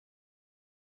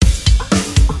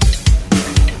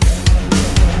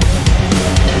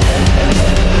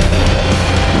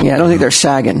Yeah, I don't think they're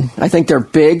sagging. I think they're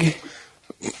big,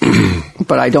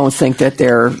 but I don't think that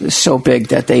they're so big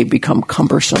that they become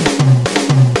cumbersome.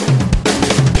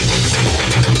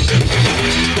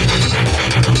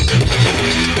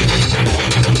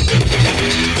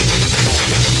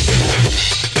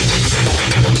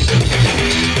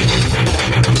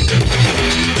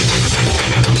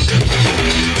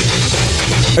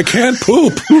 I can't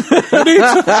poop.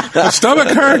 My stomach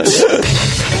hurts.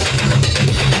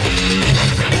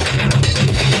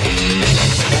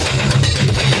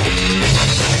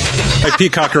 I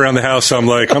peacock around the house. I'm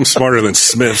like, I'm smarter than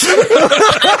Smith.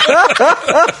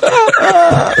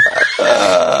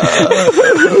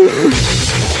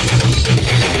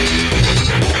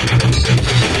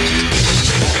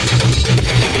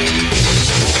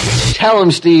 Tell him,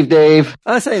 Steve, Dave.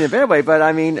 I'm not saying it in a bad way, but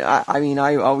I mean,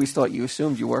 I always thought you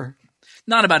assumed you were.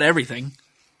 Not about everything.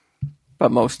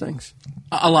 But most things.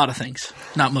 A lot of things.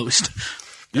 Not most.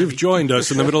 You've joined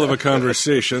us in the middle of a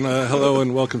conversation. Hello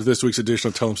and welcome to this week's edition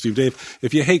of Tell 'em Steve Dave.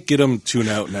 If you hate Get 'em, tune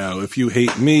out now. If you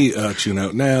hate me, tune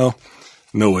out now.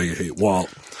 No way you hate Walt.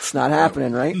 It's not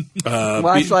happening, right? Well,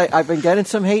 actually, I've been getting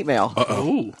some hate mail.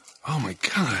 Uh-oh. Oh, my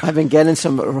God. I've been getting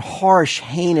some harsh,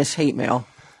 heinous hate mail.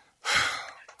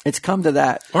 It's come to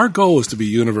that. Our goal is to be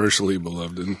universally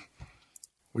beloved, and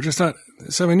we're just not.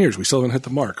 7 years, we still haven't hit the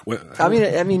mark.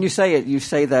 I mean, you say it. You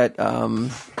say that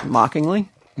mockingly,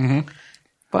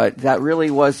 but that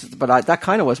really was. But that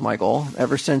kind of was my goal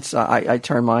ever since I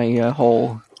turned my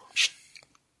whole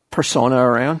persona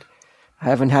around. I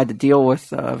haven't had to deal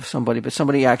with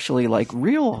somebody actually like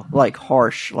real, like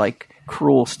harsh, like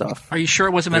cruel stuff. Are you sure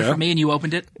it wasn't meant for me and you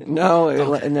opened it?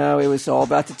 No, no, it was all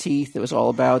about the teeth. It was all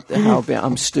about how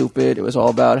I'm stupid. It was all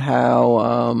about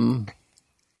how,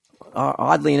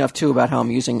 oddly enough, too, about how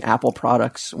I'm using Apple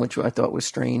products, which I thought was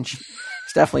strange.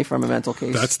 It's definitely from a mental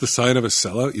case. That's the sign of a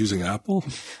sellout, using Apple?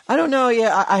 I don't know.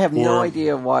 Yeah, I have no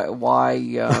idea why.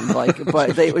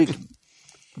 But they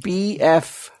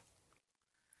BF.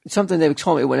 Something they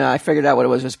told me when I figured out what it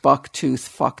was buck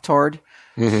tooth fucktard.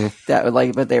 That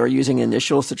but they were using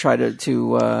initials to try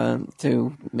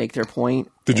to make their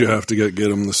point. Did you have to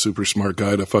get him the super smart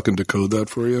guy to fucking decode that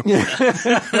for you?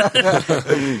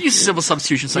 Use simple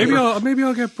substitution. Maybe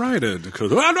I'll get Brian to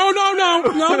decode.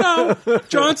 Oh, no,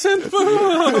 Johnson.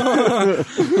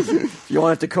 If you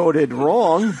want it decoded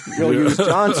wrong, you'll use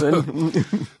Johnson.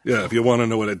 Yeah, if you want to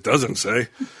know what it doesn't say.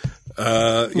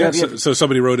 So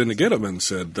somebody wrote in to get him and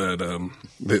said that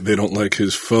they don't like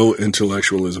his faux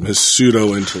intellectualism, his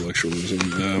pseudo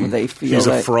intellectualism. They feel he's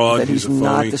a fraud. That he's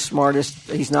not the smartest.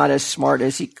 He's not as smart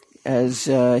as he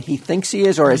thinks he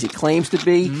is, or as he claims to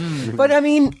be. But I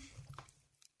mean,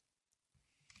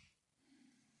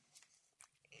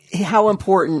 how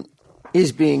important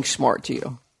is being smart to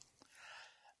you?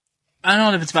 I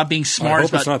don't know if it's about being smart. I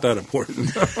hope it's not that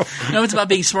important. No, it's about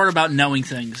being smart about knowing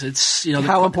things. It's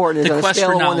how important is it on a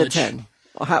scale of 1 to 10?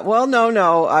 Well,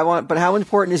 no. But how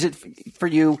important is it for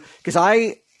you? Because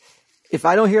if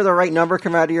I don't hear the right number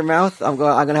come out of your mouth, I'm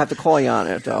going to have to call you on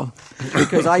it, though.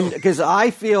 Because I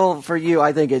feel for you,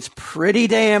 I think it's pretty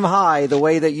damn high the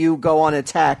way that you go on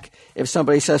attack if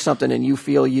somebody says something and you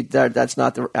feel that's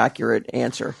not the accurate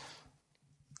answer.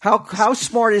 How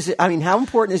smart is it? I mean, how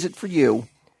important is it for you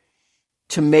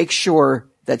to make sure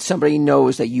that somebody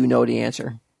knows that you know the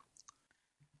answer?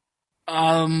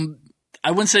 I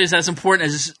wouldn't say it's as important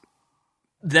as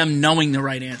them knowing the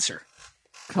right answer.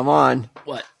 Come on.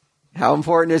 What? How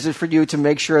important is it for you to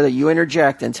make sure that you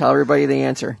interject and tell everybody the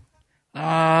answer?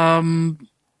 On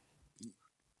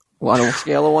a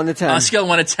scale of 1 to 10. On a scale of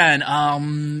 1 to 10,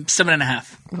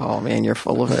 7.5. Oh man, you're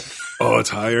full of it. Oh, it's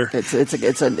higher.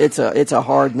 It's a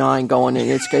hard 9 going in.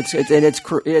 It's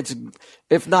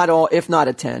if not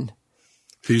a 10.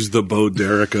 He's the Bo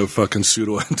Derek of fucking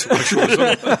pseudo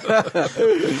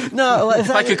intellectualism. No,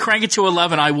 if I could crank it to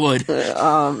 11, I would.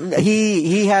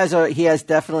 He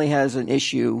definitely has an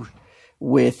issue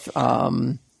with they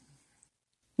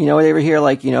ever hear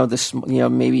like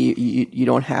maybe you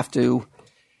don't have to.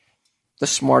 The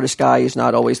smartest guy is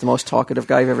not always the most talkative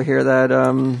guy. You ever hear that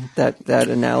that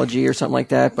analogy or something like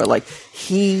that? But like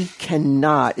he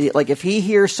cannot, like if he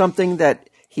hears something that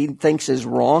he thinks is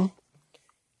wrong,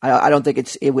 I don't think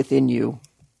it's within you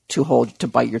to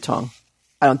bite your tongue.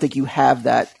 I don't think you have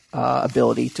that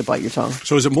ability to bite your tongue.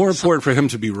 So is it more important for him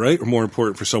to be right or more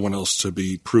important for someone else to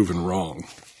be proven wrong?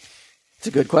 It's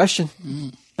a good question.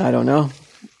 I don't know.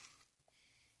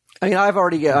 I mean, I'm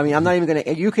not even going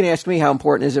to – you can ask me how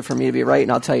important is it for me to be right,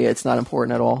 and I'll tell you it's not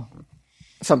important at all.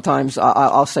 Sometimes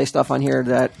I'll say stuff on here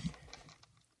that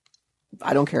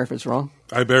I don't care if it's wrong.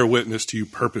 I bear witness to you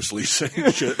purposely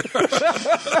saying shit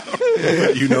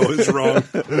that you know is wrong.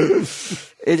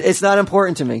 It's not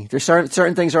important to me. There's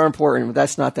certain things are important, but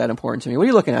that's not that important to me. What are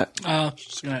you looking at?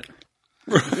 Just looking at.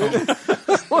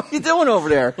 What are you doing over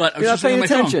there? What? You're not paying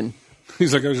attention.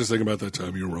 He's like, I was just thinking about that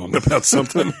time you were wrong about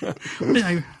something.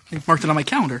 I marked it on my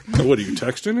calendar. What are you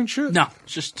texting and shit? No,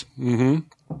 it's just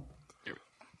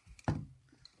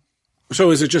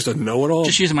So is it just a know-it-all?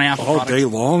 Just using my Apple all product. day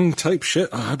long type shit?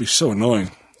 Oh, that'd be so annoying.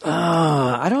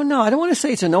 I don't know. I don't want to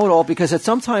say it's a know-it-all because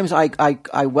sometimes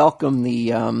I welcome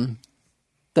the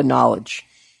knowledge.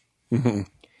 Mm-hmm.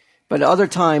 But other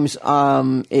times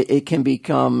it can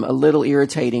become a little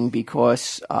irritating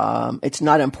because it's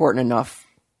not important enough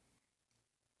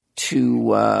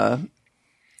to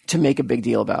make a big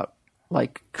deal about,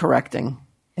 like correcting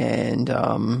and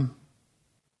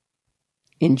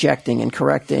injecting and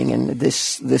correcting, and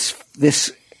this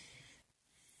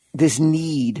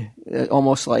need,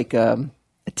 almost like a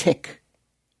tick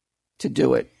to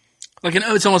do it. Like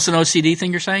it's almost an OCD thing.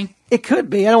 You're saying? It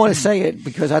could be. I don't want to say it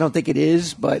because I don't think it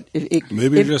is, but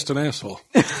Maybe you're just an asshole.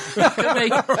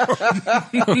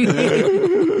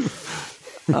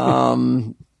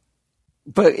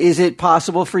 But is it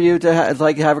possible for you to have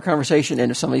a conversation,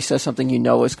 and if somebody says something you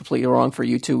know is completely wrong, for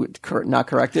you to not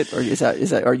correct it, or is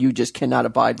that, or you just cannot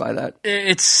abide by that?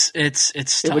 It's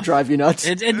tough. It would drive you nuts.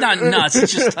 It's not nuts.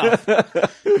 It's just tough.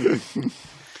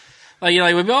 Like,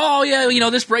 oh yeah,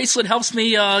 this bracelet helps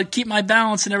me keep my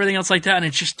balance and everything else like that, and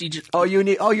it's just you just.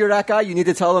 You're that guy. You need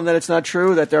to tell them that it's not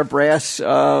true, that their brass,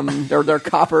 their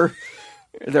copper.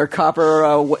 Their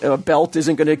copper belt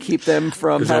isn't going to keep them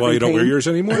from. Is that why you don't wear yours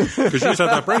anymore? Because you just have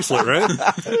that bracelet, right?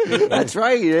 That's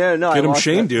right. Yeah, no, Get him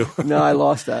shamed you. No, I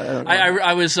lost that. I don't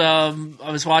know.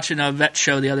 I was watching a vet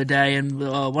show the other day, and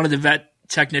one of the vet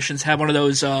technicians had one of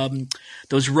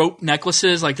those rope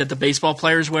necklaces like that the baseball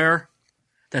players wear.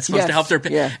 That's supposed to help their.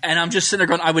 Yeah. And I'm just sitting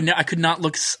there going, I could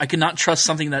not trust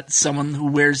something that someone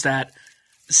who wears that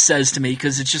says to me,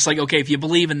 because it's just like, okay, if you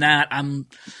believe in that,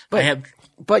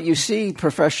 But you see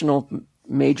professional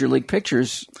major league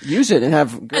pitchers use it and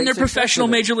have great and they're success professional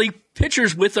with it. major league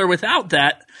pitchers with or without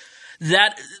that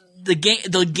the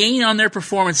gain on their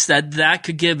performance that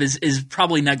could give is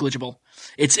probably negligible.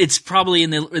 It's probably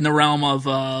in the realm of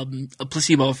a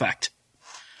placebo effect.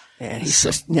 And he's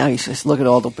just look at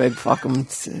all the big fucking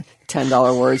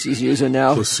 $10 words he's using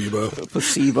now.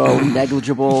 Placebo,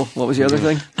 negligible. What was the other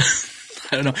thing?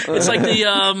 I don't know. It's like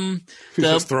He's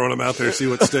just throwing them out there to see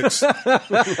what sticks.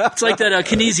 It's like that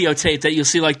Kinesio tape that you'll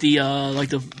see, like the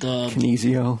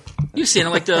Kinesio. You've seen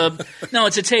it,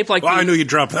 it's a tape like. Well, I knew you'd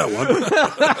drop that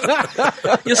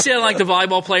one. You'll see it like the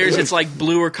volleyball players. It's like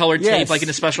blue or colored tape, like in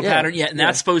a special pattern. Yeah, and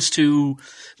that's supposed to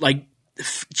like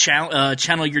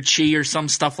channel your chi or some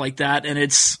stuff like that. And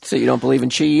it's. So you don't believe in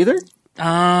chi either?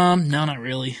 No, not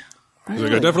really.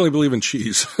 Like, I definitely believe in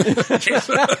cheese.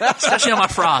 Especially on my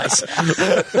fries.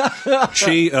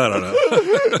 Cheese, I don't know.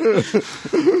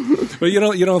 But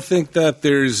you don't think that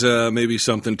there's maybe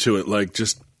something to it, like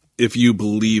just if you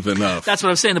believe enough. That's what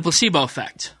I'm saying, the placebo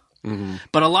effect. Mm-hmm.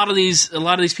 But a lot of these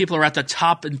people are at the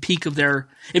top and peak of their.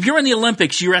 If you're in the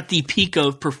Olympics, you're at the peak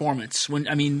of performance.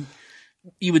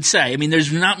 You would say.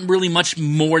 There's not really much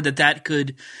more that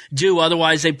could do.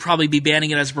 Otherwise, they'd probably be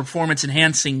banning it as a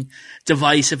performance-enhancing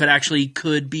device if it actually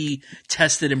could be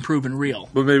tested and proven real.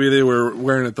 But maybe they were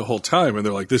wearing it the whole time, and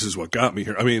they're like, this is what got me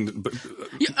here.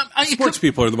 Sports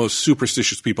people are the most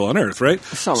superstitious people on earth, right?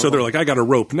 So they're like, I got a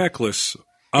rope necklace.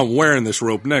 I'm wearing this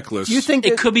rope necklace. You think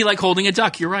it could be like holding a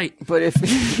duck. You're right. But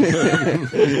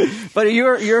but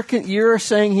you're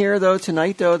saying here, though,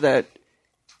 tonight, though, that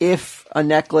if a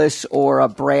necklace or a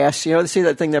brass, see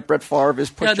that thing that Brett Favre is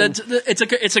pushing? Yeah,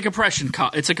 it's a compression.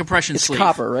 It's a compression sleeve. It's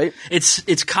copper, right?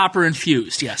 It's copper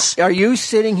infused. Yes. Are you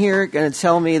sitting here going to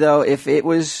tell me, though, if it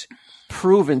was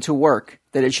proven to work,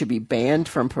 that it should be banned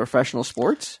from professional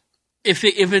sports? If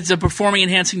it's a performing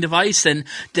enhancing device, then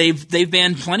they've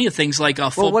banned plenty of things like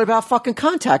a full. Well, what about fucking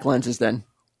contact lenses then?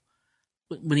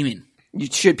 What do you mean?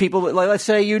 Should people, let's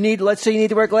say you need to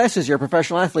wear glasses. You're a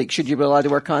professional athlete. Should you be allowed to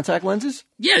wear contact lenses?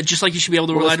 Yeah, just like you should be able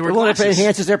to allowed to wear glasses. It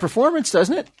enhances their performance,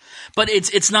 doesn't it? But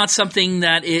it's not something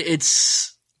that it's.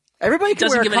 Everybody can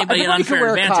doesn't give anybody an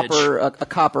unfair advantage. A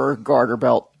copper garter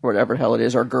belt, whatever the hell it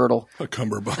is, or girdle. A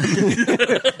cummerbund.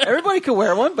 Everybody can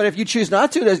wear one, but if you choose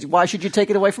not to, why should you take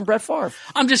it away from Brett Favre?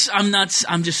 I'm just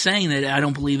saying that I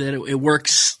don't believe that it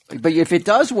works. But if it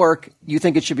does work, you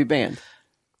think it should be banned?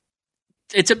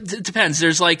 It depends.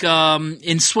 There's like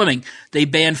in swimming, they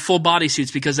banned full body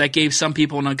suits because that gave some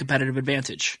people an uncompetitive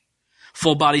advantage.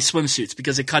 Full body swimsuits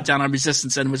because it cut down on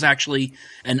resistance and was actually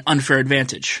an unfair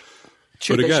advantage.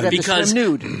 Should they have to swim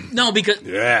nude? No, because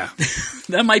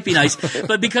that might be nice.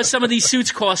 But because some of these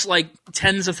suits cost like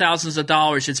tens of thousands of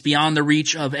dollars, it's beyond the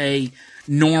reach of a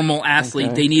normal athlete.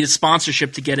 Okay. They need a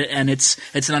sponsorship to get it, and it's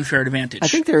an unfair advantage. I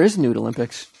think there is nude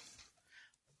Olympics.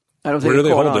 I don't think it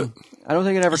caught on. I don't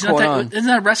think it ever caught on. Isn't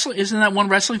that wrestling? Isn't that one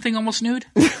wrestling thing almost nude?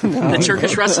 The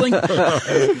Turkish wrestling. I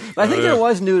think there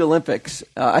was nude Olympics.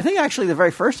 I think actually the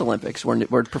very first Olympics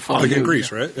were performed. Like in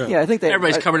Greece, right? Yeah, I think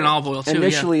everybody's covered in olive oil too.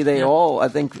 Initially, they all. I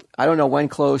don't know when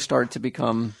clothes started to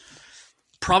become.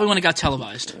 Probably when it got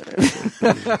televised.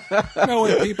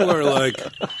 When people are like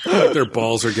their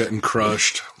balls are getting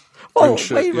crushed. Oh,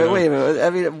 wait a minute. I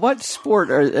mean, what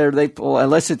sport are they,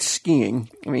 unless it's skiing,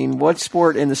 I mean, what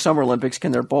sport in the Summer Olympics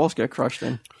can their balls get crushed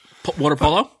in? Water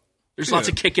polo? There's lots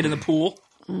of kicking in the pool.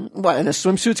 What, and a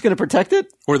swimsuit's going to protect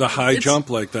it? Or the high jump,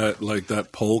 like that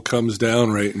pole comes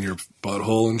down right in your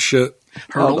butthole and shit.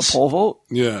 Hurdles. The pole vault?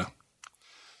 Yeah.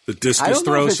 The discus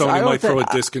throw, somebody might throw a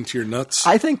disc into your nuts.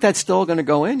 I think that's still going to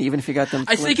go in, even if you got them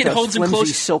I think it holds them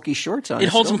close, silky shorts on. It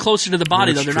holds them closer to the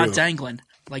body, though. They're not dangling.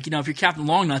 Like, if you're Captain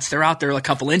Longnuts, they're out there a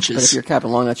couple inches. But if you're Captain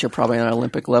Longnuts, you're probably an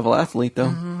Olympic-level athlete, though.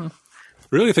 Mm-hmm.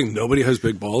 Really? You think nobody has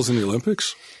big balls in the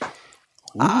Olympics?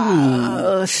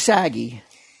 Saggy.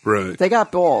 Right. They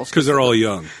got balls. Because they're all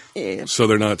young. Yeah. So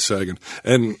they're not sagging.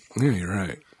 And, you're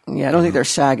right. Yeah, I don't think they're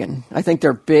sagging. I think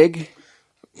they're big,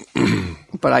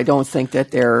 but I don't think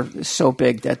that they're so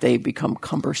big that they become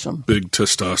cumbersome. Big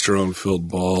testosterone-filled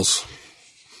balls.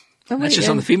 That's just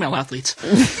on the female athletes.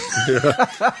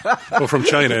 Well, from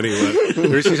China anyway.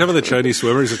 You see some of the Chinese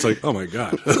swimmers, it's like, oh my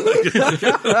God.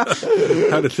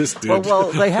 How did this do?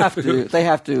 Well, they have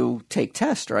to take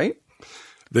tests, right?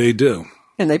 They do.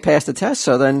 And they pass the test,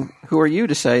 so then who are you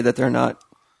to say that they're not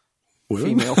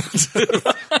female?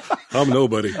 I'm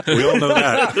nobody. We all know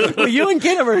that. Well, you and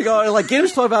Ginnam are going, like,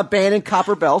 Ginnam's talking about banning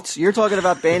copper belts. You're talking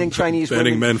about banning Chinese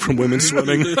banning men from women's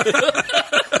swimming.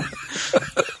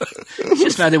 It's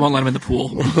just bad they won't let him in the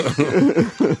pool.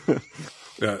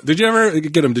 Yeah. Did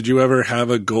you ever have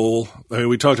a goal? I mean,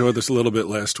 we talked about this a little bit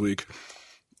last week.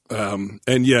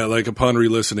 And yeah, like upon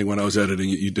re-listening when I was editing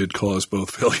it, you did call us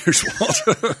both failures, Walt.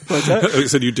 What's that? I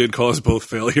said you did call us both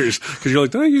failures because you're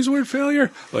like, did I use the word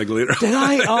failure? Like later. Did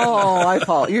I? Oh, I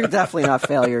apologize. You're definitely not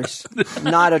failures.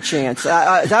 Not a chance.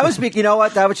 That was me. You know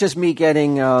what? That was just me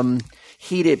getting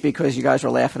heated because you guys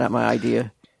were laughing at my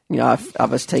idea. I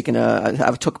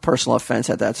took personal offense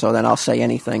at that. So then I'll say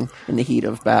anything in the heat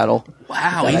of battle.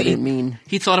 Wow, I didn't mean.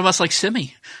 He thought of us like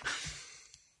Simi.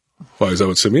 Why, is that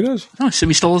what Simi does? No,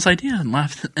 Simi stole his idea and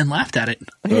laughed at it.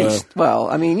 Well,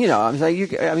 I mean,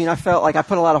 I felt like I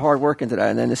put a lot of hard work into that,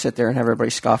 and then to sit there and have everybody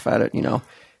scoff at it, it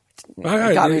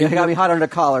got me hot under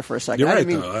the collar for a second. You're right,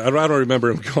 though. I don't remember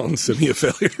him calling Simi a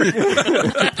failure.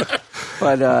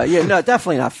 But no,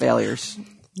 definitely not failures.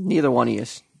 Neither one of you.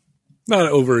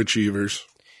 Not overachievers.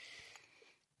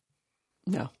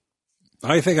 No.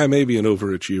 I think I may be an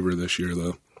overachiever this year,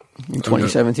 though. In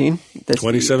 2017?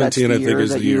 2017, I think,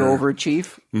 is the year. You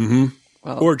overachieve? Mm-hmm.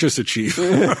 Well. Or just achieve.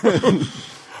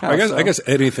 I guess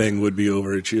anything would be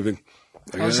overachieving.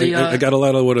 I got a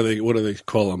lot of, what do they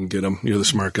call them? Get them. You're the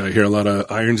smart guy here. A lot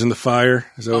of irons in the fire.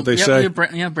 Is that what they say?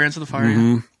 Brands of the fire.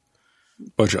 Mm-hmm.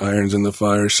 Bunch of irons in the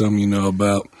fire. Some you know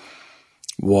about.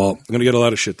 Well, I'm going to get a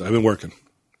lot of shit, though. I've been working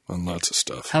on lots of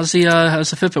stuff. How's the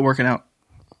Fitbit working out?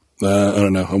 I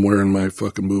don't know. I'm wearing my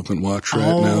fucking movement watch right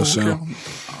now. So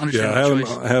okay.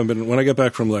 I haven't been. When I get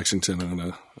back from Lexington, I'm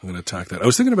gonna attack that. I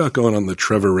was thinking about going on the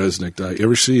Trevor Resnick diet. You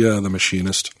ever see The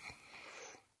Machinist?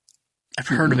 I've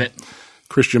heard of it.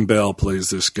 Christian Bale plays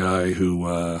this guy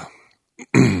who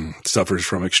suffers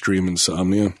from extreme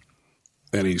insomnia,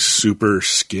 and he's super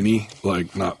skinny,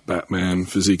 like not Batman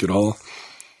physique at all.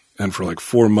 And for like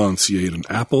 4 months, he ate an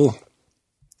apple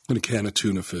and a can of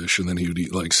tuna fish, and then he would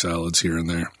eat like salads here and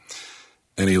there.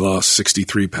 And he lost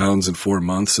 63 pounds in 4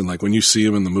 months. And like when you see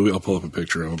him in the movie, I'll pull up a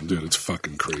picture of him. Dude, it's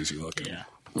fucking crazy looking. Yeah.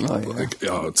 Oh,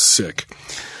 yeah. It's sick.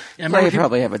 Yeah, you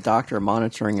probably have a doctor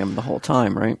monitoring him the whole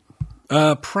time, right?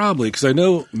 Probably, because I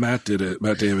know Matt did it.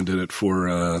 Matt Damon did it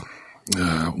for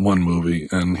one movie,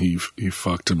 and he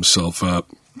fucked himself up.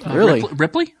 Really?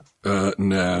 Ripley?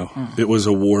 No. It was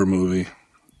a war movie.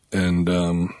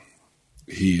 And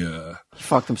he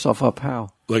fucked himself up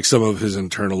how? Like some of his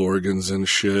internal organs and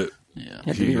shit. Yeah.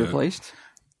 Had to be replaced?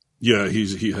 Yeah,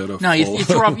 he had a No, you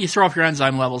throw off your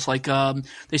enzyme levels. Like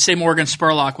they say Morgan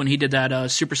Spurlock when he did that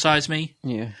Super Size Me.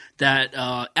 Yeah. That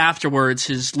afterwards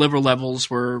his liver levels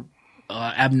were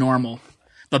abnormal.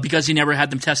 But because he never had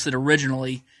them tested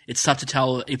originally, it's tough to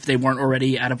tell if they weren't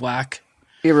already out of whack.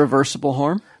 Irreversible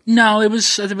harm? No, it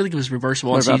was. I think it was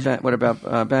reversible. What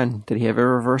about Ben? Did he have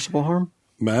irreversible harm?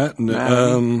 Matt?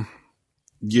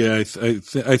 Yeah,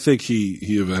 I think he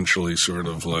eventually sort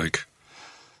of like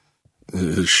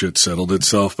his shit settled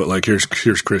itself. But like here's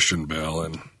Christian Bale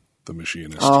and The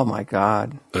Machinist. Oh my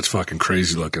God, that's fucking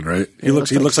crazy looking, right? He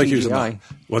looks like he was in the,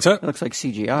 what's that? It looks like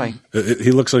CGI.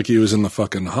 He looks like he was in the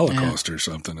fucking Holocaust or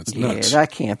something. It's nuts. Yeah,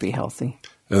 that can't be healthy.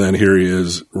 And then here he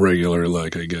is, regular,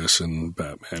 like I guess in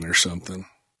Batman or something.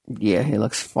 Yeah, he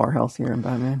looks far healthier in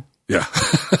Batman. Yeah.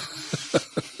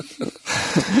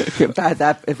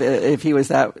 If he was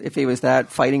that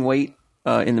fighting weight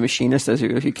in The Machinist, as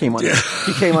he came on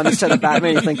the set of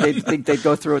Batman, you think they'd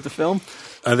go through with the film?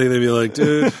 I think they'd be like,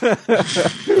 dude,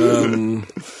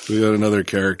 we got another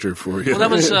character for you. Well, that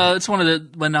was it's one of the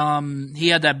when he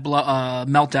had that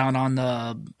meltdown on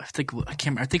the I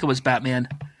think it was Batman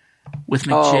with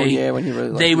McJay. Oh yeah, when he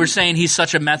really they were saying he's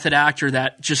such a method actor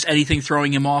that just anything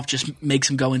throwing him off just makes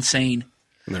him go insane.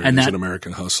 And he's an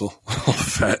American Hustle, all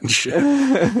fat and shit.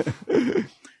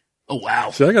 Oh wow!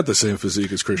 See, I got the same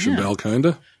physique as Christian Bale,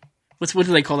 kinda. What do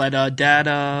they call that? Dad.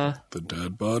 The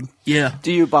dad bod. Yeah.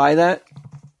 Do you buy that?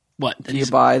 What? Do you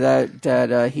buy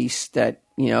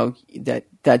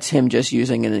that's him just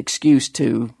using an excuse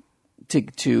to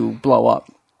blow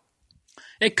up?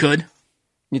 It could.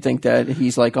 You think that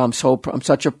he's like, I'm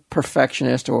such a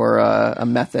perfectionist or a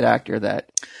method actor that.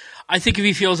 I think if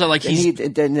he feels that like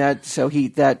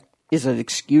that is an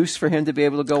excuse for him to be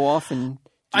able to go off and.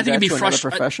 I think it'd be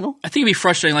frustrating. I think it'd be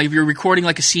frustrating. Like if you're recording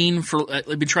like a scene for,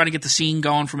 like been trying to get the scene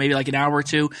going for maybe like an hour or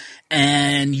two,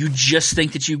 and you just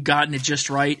think that you've gotten it just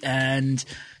right, and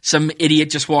some idiot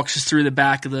just walks us through the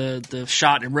back of the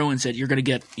shot and ruins it. You're going to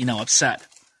get upset.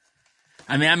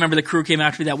 I mean, I remember the crew came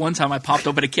after me that one time. I popped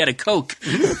open a can of Coke. I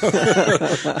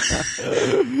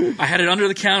had it under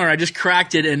the counter. I just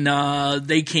cracked it, and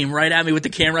they came right at me with the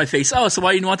camera face. Oh, so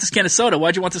why didn't you want this can of soda?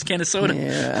 Why'd you want this can of soda?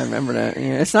 Yeah, I remember that.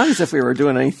 Yeah, it's not as if we were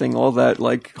doing anything all that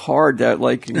like hard that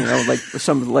like like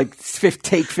some like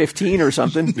take 15 or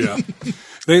something. Yeah,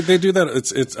 they do that.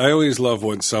 It's. I always love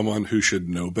when someone who should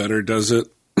know better does it.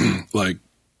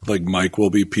 Like Mike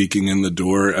will be peeking in the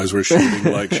door as we're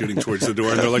shooting towards the door,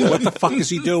 and they're like, "What the fuck is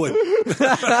he doing?"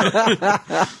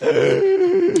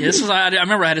 I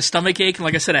remember I had a stomach ache, and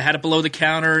like I said, I had it below the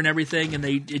counter and everything, and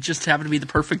it just happened to be the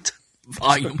perfect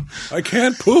volume. I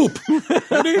can't poop.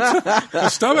 My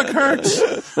stomach hurts.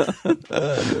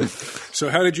 So,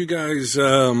 how did you guys?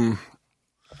 How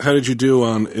did you do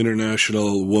on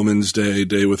International Women's Day,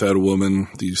 Day Without a Woman?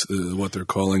 These what they're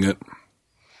calling it.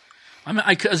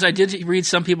 Because I did read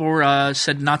some people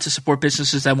said not to support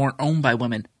businesses that weren't owned by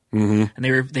women, and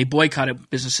they boycotted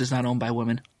businesses not owned by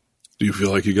women. Do you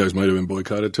feel like you guys might have been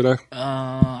boycotted today?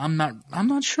 I'm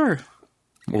not sure.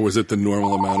 Or was it the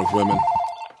normal amount of women?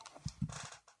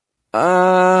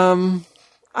 I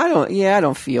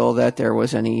don't feel that there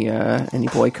was any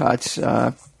boycotts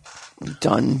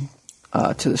done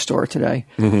to the store today.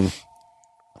 Mm-hmm.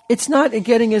 It's not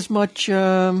getting as much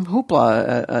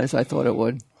hoopla as I thought it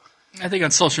would. I think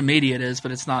on social media it is,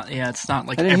 but it's not. Yeah, it's not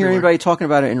like I didn't hear anybody talking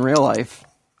about it in real life.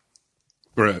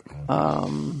 Right.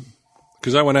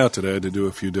 Because I went out today to do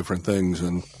a few different things,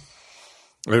 and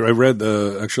I read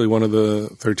actually one of the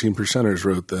 13 percenters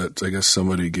wrote that I guess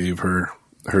somebody gave her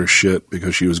shit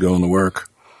because she was going to work.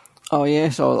 Oh yeah.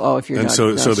 So if you're and not,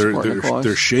 so the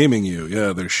they're shaming you.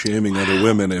 Yeah, they're shaming other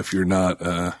women if you're not.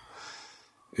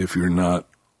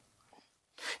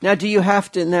 Now, do you have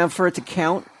to for it to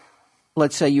count?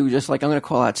 Let's say you just like, I'm going to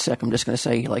call out sick. I'm just going to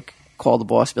say, like, call the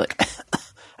boss, be like,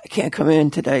 I can't come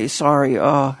in today. Sorry.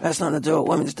 That's nothing to do with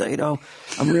Women's Day, though.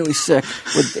 I'm really sick.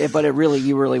 But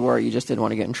you really were. You just didn't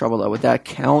want to get in trouble, though. Would that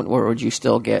count, or would you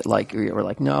still get like, you were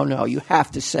like, no, you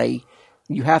have to say,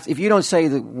 if you don't say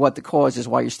what the cause is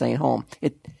why you're staying home,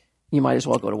 you might as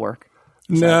well go to work.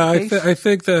 No, I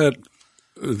think that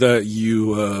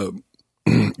you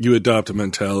you adopt a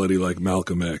mentality like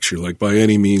Malcolm X. You're like, by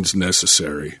any means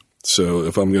necessary. So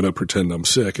if I'm going to pretend I'm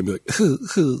sick and be like,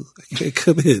 I can't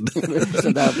come in.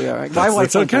 So that'll be all right. My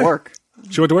wife went to work.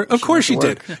 She went to work? Of course she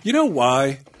did. You know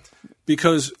why?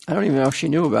 Because I don't even know if she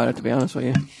knew about it, to be honest with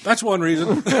you. That's one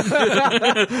reason.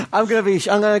 I'm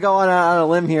gonna go on a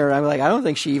limb here. I'm like, I don't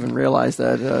think she even realized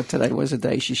that today was a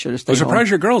day she should have stayed home. I'm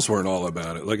surprised your girls weren't all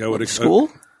about it. Like I would expect.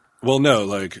 School? Well, no,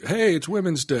 like, hey, it's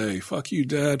Women's Day. Fuck you,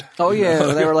 Dad. Oh,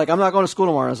 yeah. They were like, I'm not going to school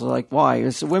tomorrow. I was like, why?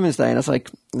 It's Women's Day. And it's like,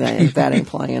 that ain't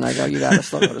playing. I go, you got to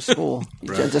still go to school.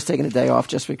 You're just taking a day off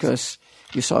just because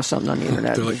you saw something on the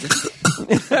internet. They're like,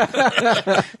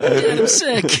 Dad, I'm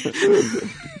sick.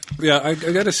 Yeah, I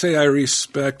got to say, I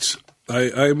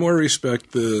more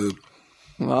respect the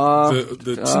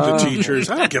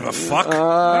teachers. I don't give a fuck.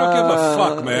 I don't give a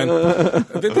fuck,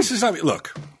 man. This is,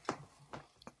 look.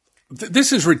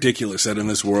 this is ridiculous that in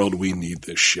this world we need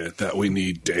this shit, that we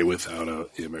need day without an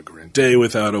immigrant, day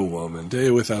without a woman,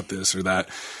 day without this or that.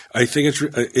 I think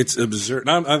it's absurd.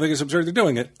 I think it's absurd they're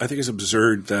doing it. I think it's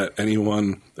absurd that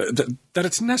anyone, that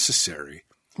it's necessary.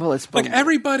 Well, it's like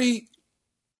everybody's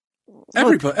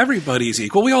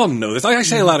equal. We all know this. I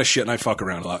say a lot of shit and I fuck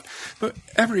around a lot, but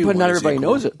not everybody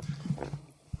knows it.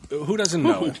 Who doesn't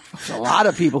know it? There's a lot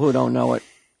of people who don't know it.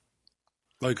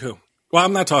 Like who? Well,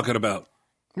 I'm not talking about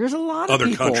there's a lot of other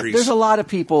people. countries. There's a lot of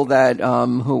people that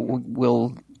who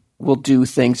will do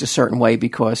things a certain way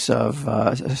because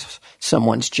of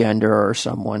someone's gender or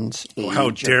someone's age. Well,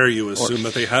 how dare you assume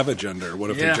that they have a gender?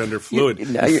 What if they're gender fluid?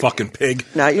 You fucking pig.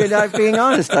 Now you're not being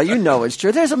honest. Now you know it's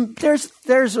true. There's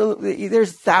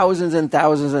thousands and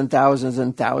thousands and thousands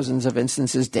and thousands of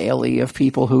instances daily of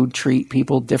people who treat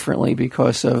people differently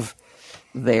because of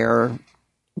their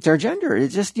gender.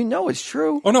 It's just, it's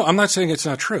true. Oh no, I'm not saying it's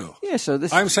not true. Yeah,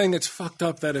 I'm saying it's fucked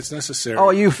up that it's necessary. Oh,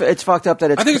 it's fucked up that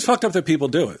it's. I think it's fucked up that people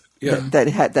do it. Yeah,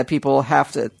 that people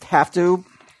have to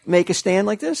make a stand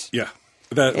like this. Yeah,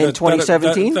 in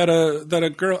 2017, that a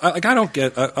girl like I don't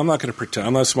get. I'm not going to pretend.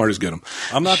 I'm not as smart as get 'em.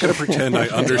 I'm not going to pretend I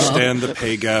understand the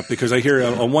pay gap because I hear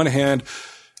on one hand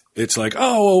it's like,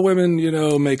 oh, well,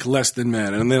 women make less than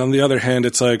men, and then on the other hand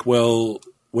it's like, well,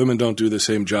 women don't do the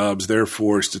same jobs,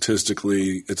 therefore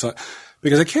statistically it's not,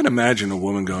 because I can't imagine a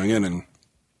woman going in and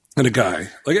a guy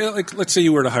like let's say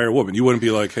you were to hire a woman, you wouldn't be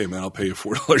like, hey man, I'll pay you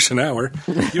 $4 an hour.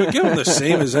 You would give them the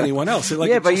same as anyone else. But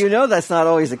that's not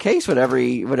always the case with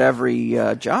every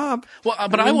job. Well,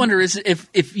 but I wonder is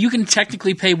if you can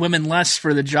technically pay women less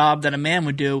for the job that a man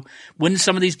would do, wouldn't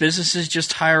some of these businesses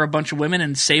just hire a bunch of women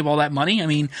and save all that money? I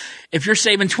mean, if you're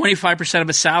saving 25% of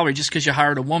a salary just because you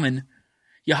hired a woman,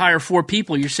 you hire 4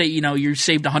 people, you saved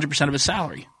 100% of a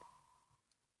salary.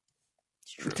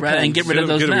 Rather than get rid of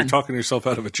those men. You're talking yourself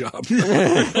out of a job.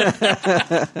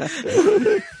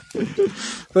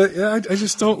 But yeah, I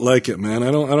just don't like it, man.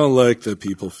 I don't like that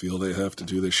people feel they have to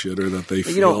do this shit or that they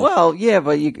feel.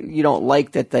 But you don't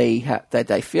like that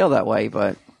they feel that way.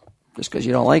 But just because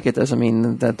you don't like it doesn't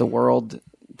mean that the world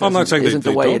I'm not saying isn't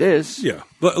the way it is. Yeah,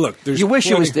 but look, you wish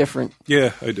it was different.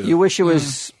 Yeah, I do. You wish it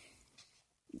was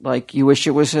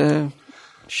a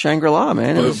Shangri-La,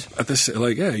 man.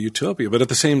 Utopia. But at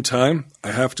the same time,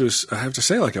 I have to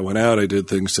say, like, I went out, I did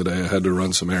things today, I had to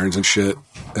run some errands and shit,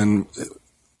 and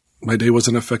my day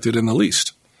wasn't affected in the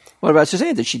least. What about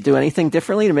Suzanne? Did she do anything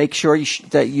differently to make sure she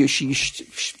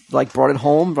brought it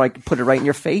home, like put it right in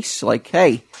your face, like,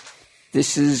 hey,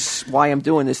 this is why I'm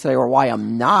doing this today, or why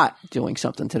I'm not doing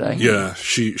something today? Yeah,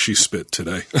 she spit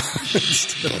today.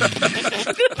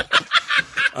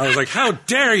 I was like, how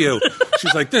dare you?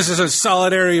 She's like, this is in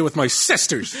solidarity with my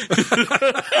sisters.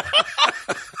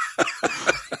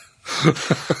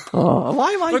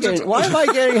 Why am I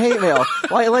getting hate mail?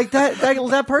 Why, like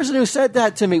that person who said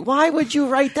that to me? Why would you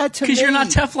write that to me? Because you're not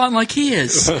Teflon like he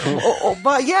is.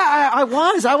 But yeah, I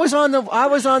was. I was on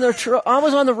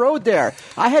the road there.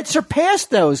 I had surpassed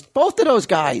both of those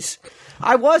guys.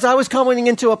 I was coming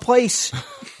into a place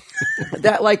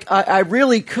that I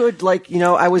really could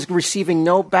I was receiving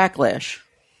no backlash.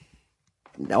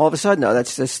 Now all of a sudden, no,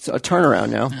 that's just a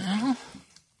turnaround now.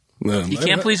 You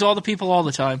can't please all the people all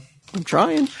the time. I'm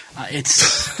trying. I'm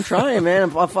trying,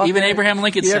 man. Even Abraham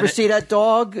Lincoln said it. You ever see that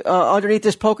dog underneath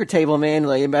this poker table, man?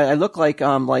 I look like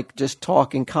I'm just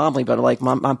talking calmly, but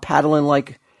I'm paddling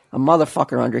like a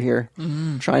motherfucker under here,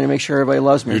 trying to make sure everybody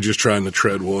loves me. You're just trying to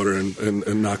tread water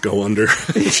and not go under.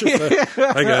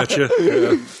 I got you.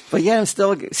 Yeah. But yeah, I'm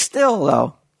still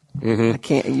though. I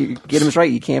can't. You get him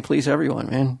right. You can't please everyone,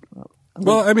 man.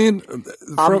 Well, I mean,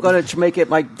 I'm going to make it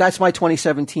that's my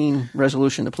 2017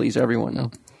 resolution to please everyone,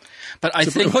 though. But I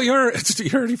think you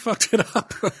already fucked it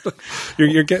up.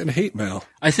 You're getting hate mail.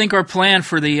 I think our plan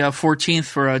for the 14th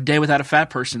for a day without a fat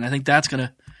person, I think that's going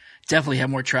to definitely have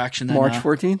more traction than March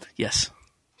 14th. Yes.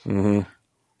 Mm-hmm.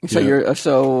 So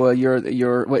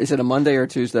you're what is it, a Monday or a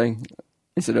Tuesday?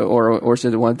 Is it or is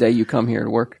it one day you come here to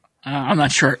work? I'm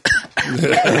not sure.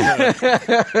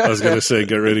 I was going to say,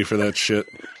 get ready for that shit.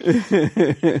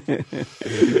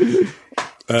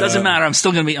 Doesn't matter. I'm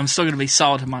still going to be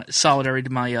solidary to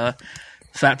my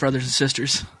fat brothers and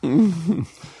sisters. I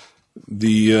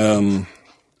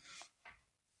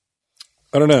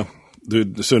don't know.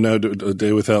 So now, a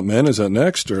day without men, is that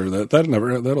next, or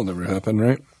that'll never happen,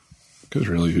 right? Because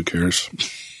really, who cares?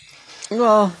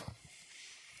 Well,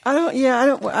 I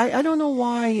don't know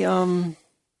why.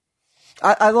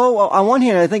 Although on one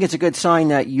hand, I think it's a good sign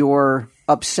that you're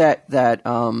upset that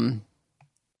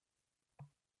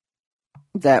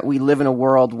that we live in a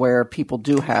world where people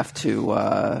do have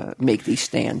to make these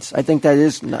stands. I think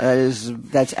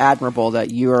that's admirable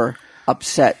that you're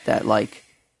upset that like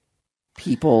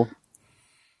people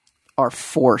are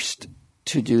forced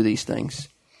to do these things.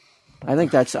 I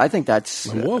think that's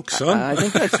woke, son. I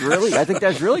think that's really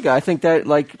good. I think that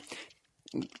like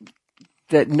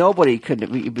that nobody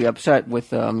could be upset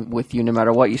with you no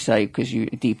matter what you say, because you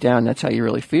deep down that's how you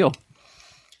really feel.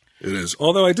 It is.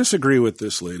 Although I disagree with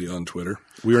this lady on Twitter.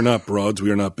 We are not broads.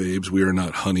 We are not babes. We are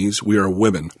not honeys. We are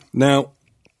women. Now,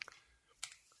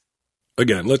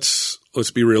 again, let's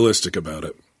be realistic about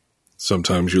it.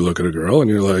 Sometimes you look at a girl and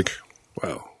you're like,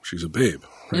 wow, she's a babe.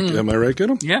 Right? Am I right,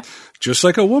 Gidim? Yeah. Just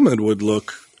like a woman would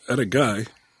look at a guy,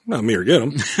 not me or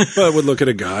Gidim, but would look at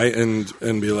a guy and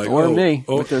be like, or me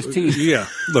with those teeth. Yeah.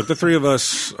 Look, the three of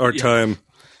us, our time,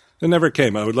 it never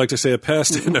came. I would like to say it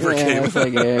passed. It never came. It's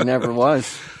like, it never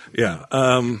was. Yeah.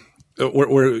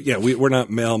 We're not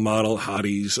male model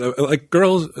hotties. Like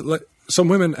girls, like some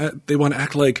women, they want to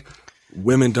act like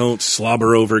women don't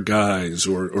slobber over guys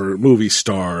or movie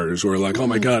stars or like, oh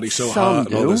my God, he's so hot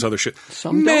and all this other shit.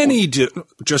 Many do.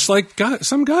 Just like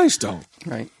some guys don't.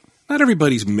 Right. Not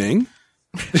everybody's Ming.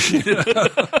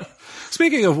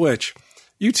 Speaking of which,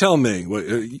 you tell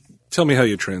me, tell me how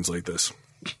you translate this.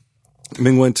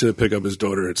 Ming went to pick up his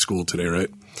daughter at school today, right?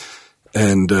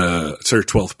 And it's her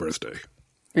 12th birthday.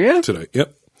 Yeah? Today,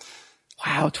 yep.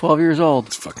 Wow, 12 years old.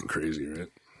 It's fucking crazy, right?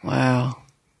 Wow.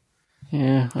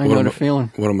 Yeah, I know the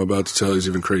feeling. What I'm about to tell you is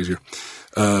even crazier.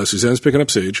 Suzanne's picking up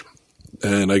Sage,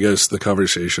 and I guess the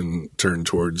conversation turned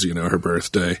towards, her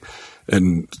birthday.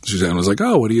 And Suzanne was like,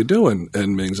 oh, what are you doing?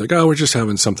 And Ming's like, oh, we're just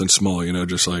having something small,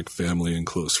 just like family and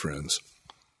close friends.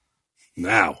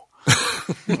 Now.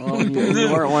 Well, you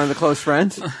weren't one of the close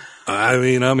friends? I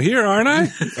mean, I'm here, aren't I?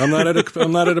 I'm not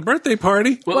at a birthday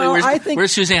party. Well,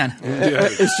 where's Suzanne?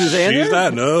 Is Suzanne She's there?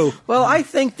 not. No. Well, I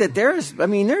think that there's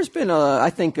been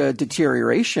a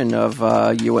deterioration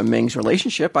of you and Ming's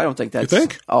relationship. I don't think that's. You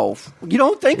think? Oh, you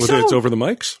don't think so? It's over the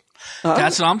mics?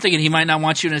 That's what I'm thinking. He might not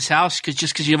want you in his house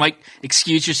because you might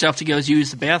excuse yourself to go use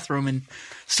the bathroom and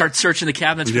start searching the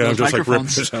cabinets for those just microphones. Like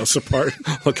ripping his house apart,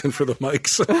 looking for the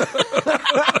mics.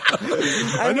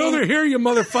 I know they're here, you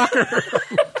motherfucker.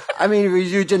 I mean, would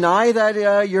you deny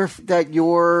that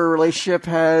your relationship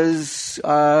has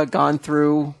gone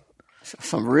through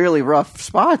some really rough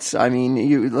spots? I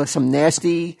mean, some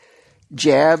nasty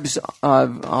jabs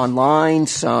online,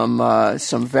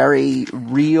 some very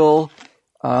real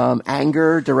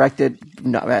anger directed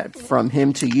from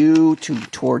him to you,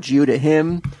 towards you to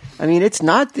him. I mean,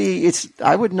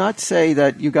 I would not say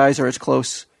that you guys are as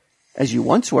close as you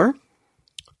once were.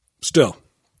 Still.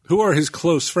 Who are his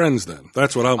close friends then?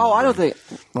 That's what I'm wondering. I don't think.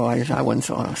 Well, I wouldn't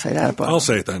want to say that, but I'll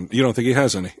say it then. You don't think he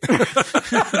has any?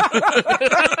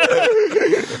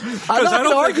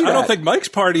 I don't think Mike's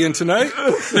partying tonight.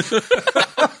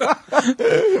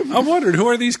 I'm wondering, who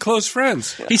are these close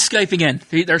friends? He's Skyping in.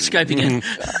 They're Skyping in.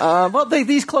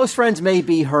 These close friends may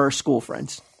be her school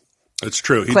friends. It's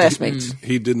true. Classmates.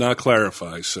 He did not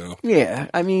clarify, so. Yeah,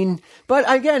 I mean, but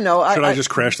again, no. Should I just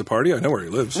crash the party? I know where he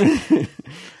lives.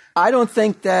 I don't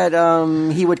think that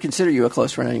he would consider you a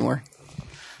close friend anymore.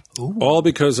 Ooh. All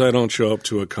because I don't show up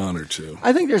to a con or two.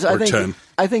 I think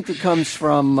it comes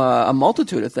from a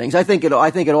multitude of things. I think it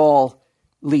all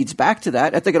leads back to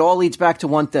that. I think it all leads back to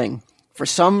one thing. For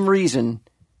some reason,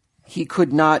 he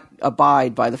could not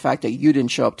abide by the fact that you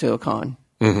didn't show up to a con.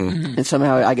 Mm-hmm. And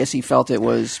somehow, I guess he felt it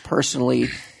was personally.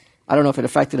 I don't know if it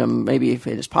affected him. Maybe in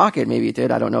his pocket, maybe it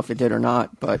did. I don't know if it did or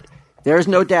not, but. There's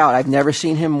no doubt I've never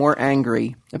seen him more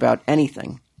angry about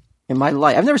anything in my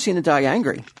life. I've never seen a guy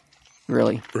angry,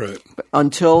 really. Right. But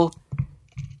until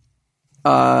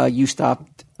you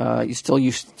stopped,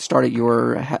 you started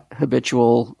your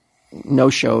habitual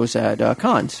no-shows at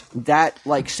cons. That,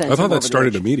 sent I thought him that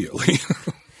started immediately.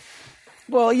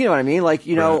 Well, you know what I mean? Right.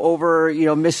 Over,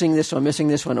 missing this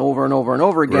one over and over and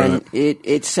over again, right.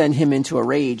 It sent him into a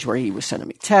rage where he was sending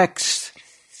me texts,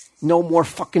 no more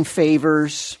fucking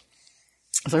favors.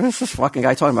 I was like, what's this fucking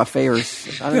guy talking about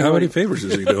favors? How many favors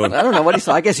is he doing? I don't know what he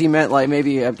said. I guess he meant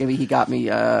maybe he got me.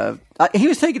 He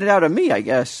was taking it out of me, I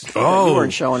guess. Oh, you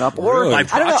weren't showing up, or by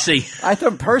proxy. I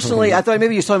thought personally. I thought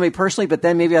maybe he was talking to me personally, but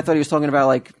then maybe I thought he was talking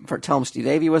about tell him Steve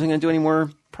Davey wasn't going to do any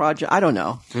more project. I don't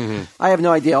know. Mm-hmm. I have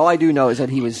no idea. All I do know is that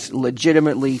he was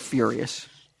legitimately furious.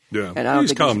 Yeah, and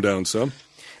he's calmed down some.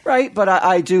 Right, but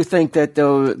I do think that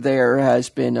though there has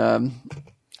been.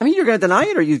 I mean, you're going to deny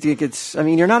it, or you think it's... I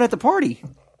mean, you're not at the party.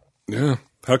 Yeah.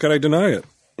 How could I deny it?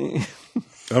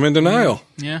 I'm in denial.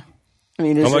 Yeah. I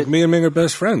mean, me and Ming are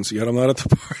best friends, yet I'm not at the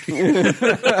party.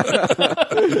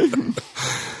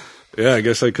 Yeah, I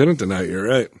guess I couldn't deny it. You're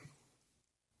right.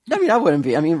 I mean, I wouldn't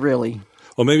be. I mean, really.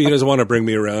 Well, maybe he doesn't want to bring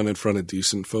me around in front of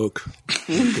decent folk.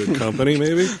 Good company,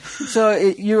 maybe. So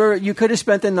you could have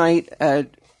spent the night at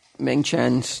Ming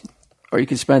Chen's, or you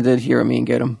could spend it here at me and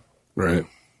get him. Right.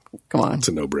 Come on. It's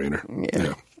a no-brainer.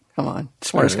 Yeah. Come on.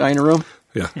 Smartest guy in the room.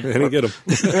 Yeah, I didn't get him.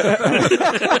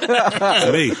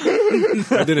 Me.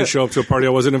 I didn't show up to a party I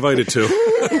wasn't invited to.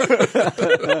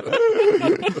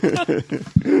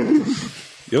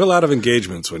 You have a lot of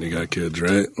engagements when you got kids,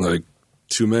 right? Like,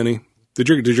 too many? Did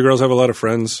your girls have a lot of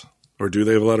friends? Or do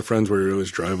they have a lot of friends where you're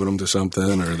always driving them to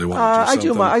something, or they want to do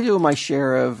something? I do my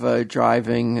share of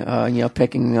driving,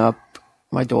 picking up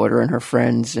my daughter and her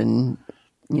friends, and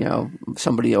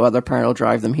other parent will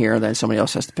drive them here, and then somebody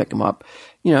else has to pick them up.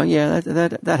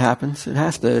 That happens. It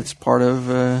has to. It's part of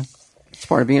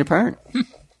being a parent.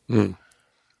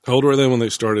 How old were they when they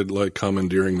started like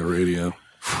commandeering the radio?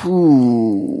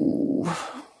 Ooh.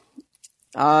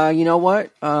 You know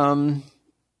what?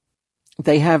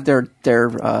 They have their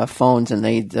phones, and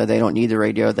they don't need the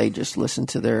radio. They just listen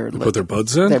to put their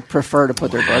buds in. They prefer to put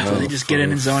their buds in. They just get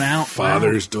in and zone out.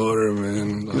 Father's daughter,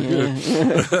 man. You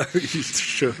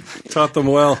taught them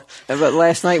well. But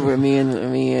last night, me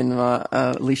and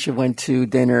Alicia went to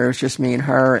dinner. It was just me and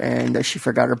her, and she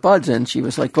forgot her buds, and she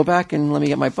was like, "Go back and let me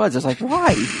get my buds." I was like,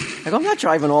 "Why?" I go, "I'm not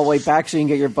driving all the way back so you can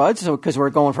get your buds, because we're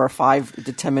going for a 5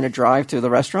 to 10 minute drive to the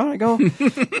restaurant." I go,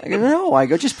 "No." I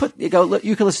go, "Just you can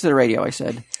listen to the radio." I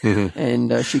said,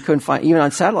 and she couldn't find, even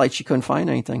on satellite, she couldn't find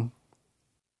anything.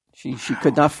 She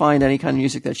could not find any kind of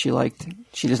music that she liked.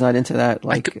 She was not into that.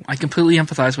 Like, I completely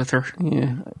empathize with her.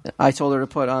 Yeah, I told her to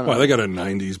put on. Wow, they got a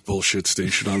 '90s bullshit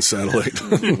station on satellite.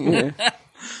 Yeah.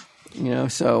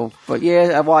 But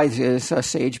yeah, why is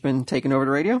Sage been taking over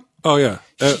the radio? Oh yeah,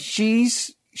 she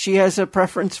has a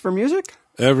preference for music.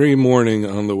 Every morning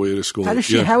on the way to school.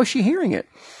 How is she hearing it?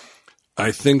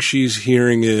 I think she's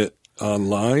hearing it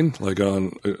online, like I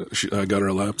got her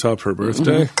a laptop for her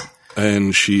birthday,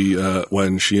 and she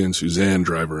when she and Suzanne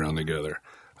drive around together,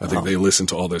 I think they listen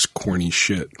to all this corny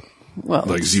shit,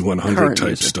 like Z100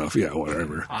 type stuff. Yeah,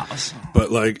 whatever. Awesome.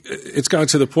 But like, it's gotten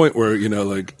to the point where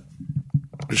like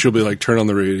she'll be like, turn on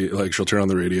the radio, like she'll turn on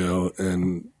the radio,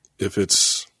 and if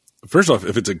it's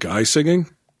a guy singing,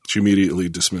 she immediately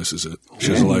dismisses it. She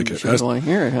doesn't like it. She doesn't want to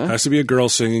hear it, huh? It has to be a girl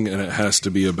singing, and it has to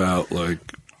be about like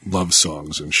love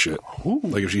songs and shit. Ooh.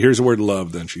 Like if she hears the word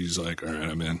love, then she's like, all right,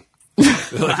 I'm in.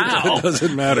 It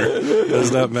doesn't matter. It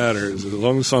does not matter. As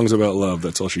long as the song's about love,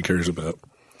 that's all she cares about.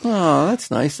 Oh,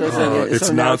 that's nice. It's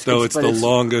not, though. It's the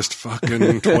longest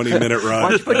fucking 20-minute ride. Why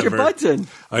don't you put your buds in?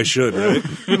 I should, right?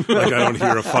 Like I don't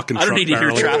hear a fucking truck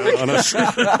barreling on us.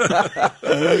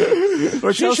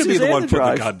 Or she should be the one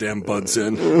putting the goddamn buds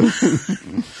in.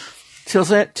 Tell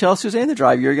Suzanne to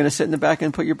drive. You're going to sit in the back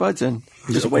and put your buds in.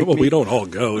 Just wake me. We don't all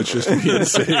go. It's just me and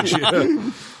Sage.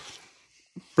 Yeah.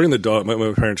 Bring the dog.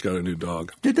 My parents got a new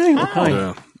dog. Did they? What kind?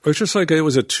 Yeah. It's just like it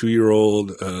was a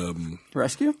 2-year-old.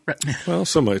 Rescue? Well,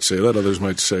 some might say that. Others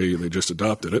might say they just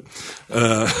adopted it.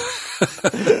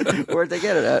 Where'd they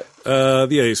get it at?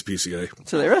 The ASPCA.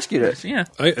 So they rescued it. Yeah.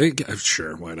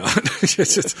 Sure, why not?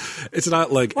 It's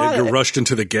not like Edgar rushed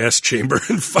into the gas chamber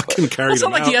and fucking carried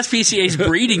them out. It's not like the SPCA is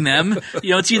breeding them.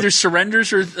 It's either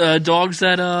surrenders or dogs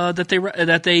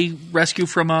that they rescue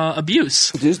from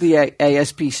abuse. Does the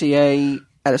ASPCA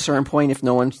at a certain point, if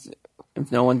no one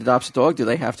adopts a dog, do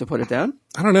they have to put it down?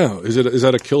 I don't know. Is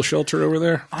that a kill shelter over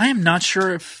there? I'm not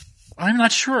sure.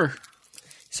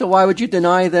 So why would you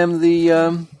deny them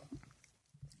the?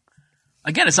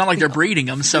 Again, it's not like they're breeding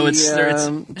them, so it's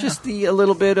just the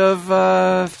little bit of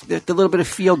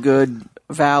feel good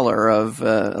valor of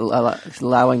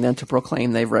allowing them to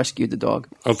proclaim they've rescued the dog.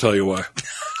 I'll tell you why.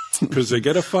 Because they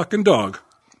get a fucking dog.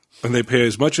 And they pay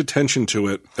as much attention to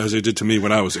it as they did to me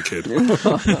when I was a kid.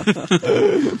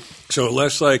 So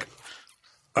less like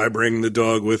I bring the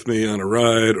dog with me on a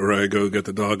ride, or I go get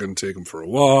the dog and take him for a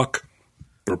walk,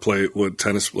 or play with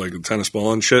tennis, like a tennis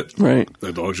ball and shit. Right.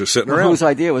 The dog's just sitting around. Whose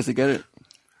idea was to get it?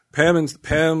 Pam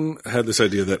had this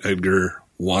idea that Edgar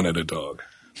wanted a dog.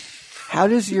 How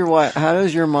does your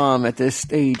mom at this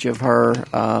stage of her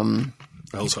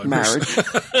Alzheimer's marriage?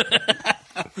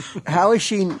 How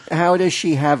does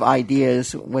she have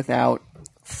ideas without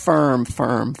firm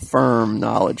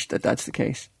knowledge that that's the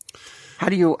case?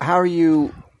 How are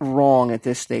you wrong at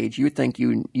this stage? You think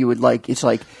you would like, it's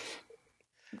like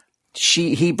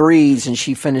he breathes and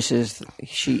she finishes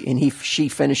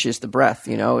the breath,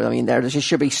 I mean, there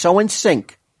should be so in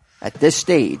sync at this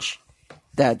stage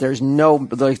that there's no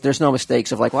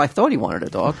mistakes of like, well, I thought he wanted a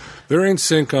dog. They're in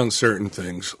sync on certain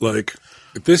things. Like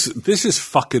this is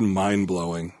fucking mind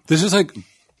blowing. This is like,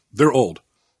 they're old.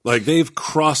 Like, they've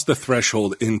crossed the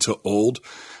threshold into old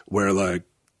where, like,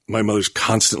 my mother's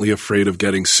constantly afraid of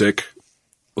getting sick,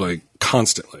 like,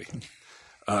 constantly.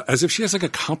 As if she has, like, a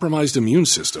compromised immune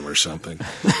system or something.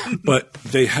 But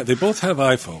they both have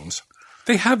iPhones.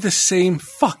 They have the same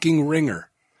fucking ringer.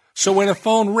 So when a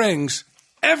phone rings,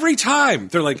 every time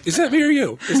they're like, is that me or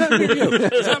you? Is that me or you?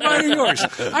 Is that mine or yours?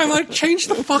 I'm like, change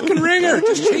the fucking ringer.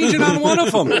 Just change it on one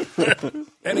of them.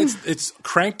 And it's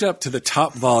cranked up to the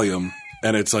top volume.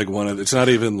 And it's like it's not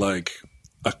even like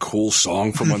a cool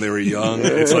song from when they were young.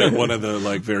 It's like one of the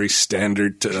like very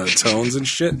standard tones and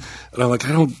shit. And I'm like,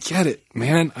 I don't get it,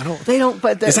 man.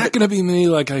 Is that going to be me?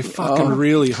 Like, I fucking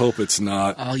really hope it's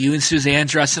not. Oh, you and Suzanne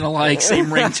dressing alike, same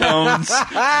ringtones,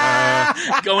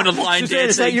 going to line dancing.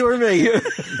 Is that you or me?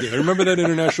 Yeah, remember that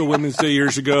International Women's Day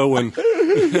years ago when?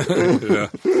 Yeah,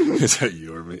 is that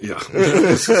you or me? Yeah.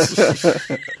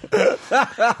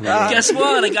 Guess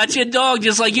what? I got you a dog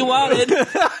just like you wanted.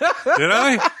 Did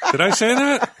I? Did I say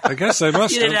that? I guess I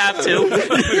must You didn't have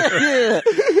to.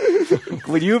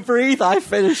 When you breathe, I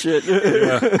finish it.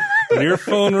 Yeah. When your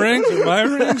phone rings and my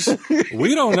rings,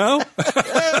 we don't know.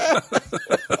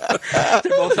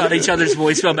 They're both on each other's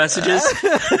voicemail messages.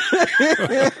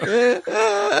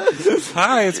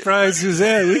 Hi, it's Brian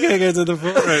Suzanne. We can't get to the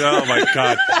phone right now. Oh, my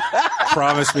God.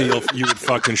 Promise me you would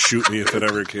fucking shoot me if it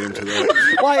ever came to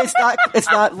that. Why? It's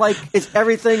not like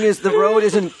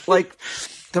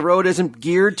the road isn't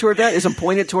geared toward that, isn't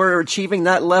pointed toward achieving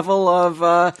that level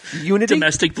of unity?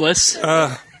 Domestic bliss.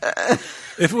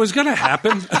 If it was going to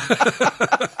happen.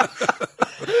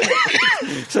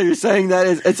 So you're saying that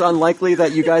it's unlikely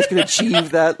that you guys can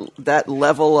achieve that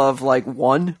level of like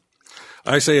one?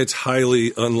 I say it's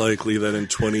highly unlikely that in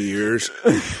 20 years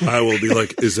I will be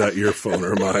like, is that your phone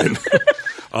or mine?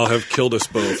 I'll have killed us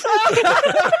both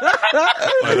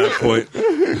by that point.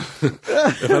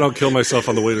 If I don't kill myself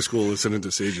on the way to school listening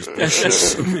to Sage's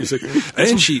music.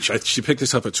 And she picked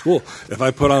this up at school. If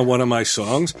I put on one of my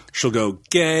songs, she'll go,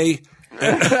 gay,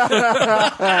 and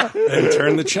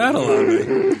turn the channel on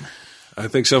me. I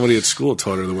think somebody at school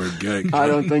taught her the word gay. I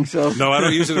don't think so. No, I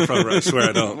don't use it in front of her. I swear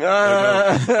I don't.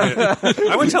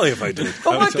 I would tell you if I did.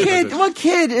 But what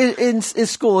kid in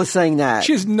school is saying that?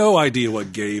 She has no idea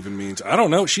what gay even means. I don't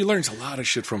know. She learns a lot of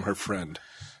shit from her friend,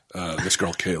 this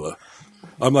girl Kayla.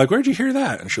 I'm like, where'd you hear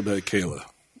that? And she'll be like, Kayla.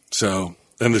 So,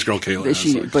 and this girl Kayla has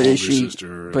like an older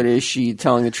sister. But is she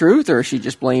telling the truth, or is she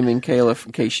just blaming Kayla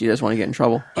in case she doesn't want to get in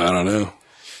trouble? I don't know.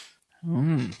 I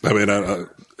mean,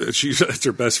 it's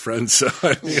her best friend, so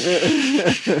I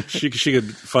mean, she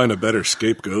could find a better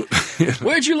scapegoat.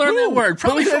 Where'd you learn that word?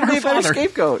 Probably from her father.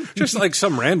 Scapegoat. Just like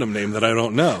some random name that I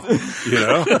don't know.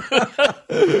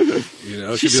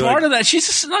 She's smarter than that. She's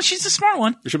the smart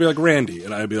one. It should be like Randy,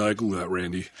 and I'd be like, ooh, that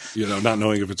Randy. Not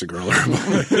knowing if it's a girl or a boy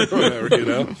or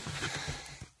whatever.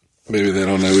 Maybe they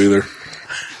don't know either.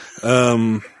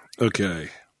 Okay.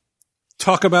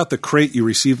 Talk about the crate you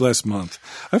received last month.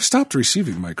 I've stopped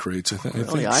receiving my crates. I think.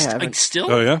 I haven't. Like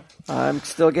still? Oh, yeah? I'm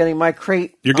still getting my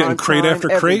crate. You're getting crate after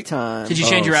crate? Time. Did you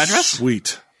change your address?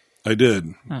 Sweet. I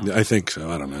did. Oh. I think so.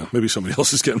 I don't know. Maybe somebody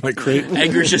else is getting my crate.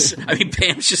 Pam's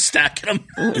just stacking them.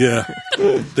 Yeah.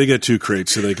 They get 2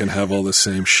 crates so they can have all the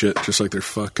same shit, just like their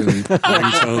fucking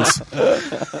ringtones.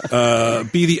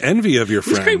 Be the envy of your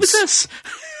friends. Whose crate was this?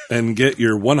 And get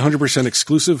your 100%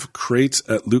 exclusive crates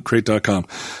at lootcrate.com.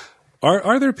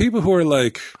 Are there people who are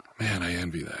like, man, I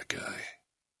envy that guy?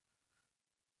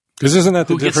 Because isn't that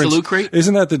the difference? Gets the Loot Crate?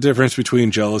 Isn't that the difference between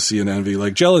jealousy and envy?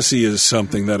 Like, jealousy is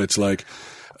something that it's like,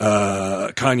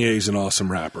 Kanye's an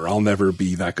awesome rapper. I'll never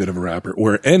be that good of a rapper.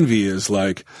 Where envy is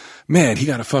like, man, he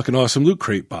got a fucking awesome Loot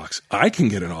Crate box. I can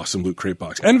get an awesome Loot Crate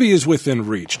box. Envy is within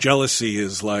reach. Jealousy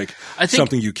is like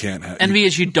something you can't have. Envy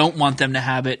is you don't want them to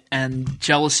have it, and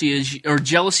jealousy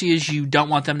is you don't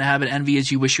want them to have it. Envy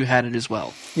is you wish you had it as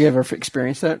well. You ever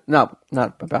experienced that? No,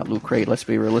 not about Loot Crate. Let's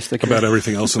be realistic. About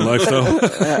everything else in life, though.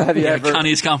 Have you ever?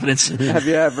 Kanye's confidence. Have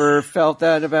you ever felt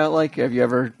that about have you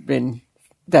ever been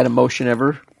that emotion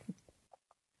ever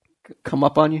come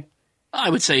up on you? I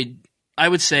would say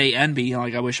envy.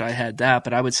 Like, I wish I had that,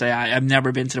 but I would say I've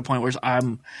never been to the point where I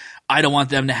don't want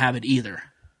them to have it either.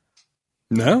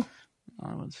 No?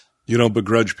 You don't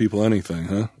begrudge people anything,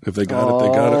 huh? If they got it,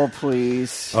 they got it. Oh,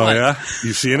 please. Oh, yeah?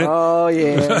 You've seen it? Oh,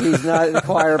 yeah. He's not the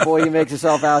choir boy he makes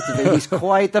himself out to be. He's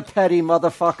quite the petty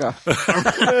motherfucker.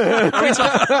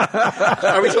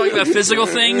 Are we talking about physical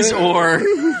things or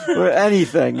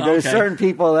anything? There's certain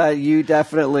people that you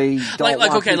definitely don't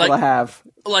want people to have.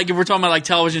 like if we're talking about like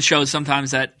television shows,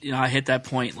 sometimes that I hit that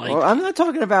point. Like Well, I'm not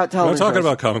talking about I'm television. not talking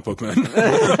about comic book men.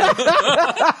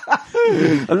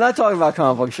 I'm not talking about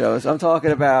comic book shows. I'm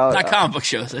talking about not comic book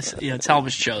shows, it's,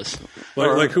 television shows.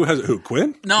 like who?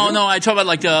 Quinn? No, I talk about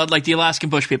like the Alaskan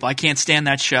Bush people. I can't stand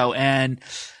that show, and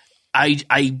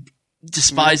I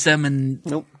despise them. And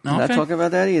Nope. No, I'm not okay. talking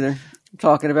about that either. I'm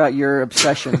talking about your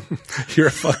obsession. You're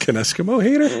a fucking Eskimo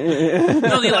hater.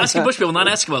 no, the Alaskan Bush people, not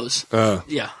Eskimos.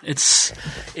 Yeah, it's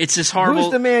this horrible.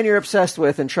 Who's the man you're obsessed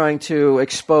with and trying to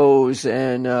expose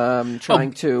and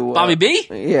trying to Bobby B?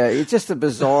 Yeah, it's just a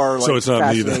bizarre. Like, So it's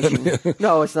not me then. fascination.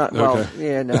 No, it's not. Well,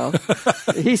 yeah, no.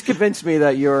 He's convinced me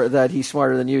that he's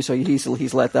smarter than you, so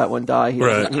he's let that one die.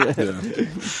 Right. Yeah.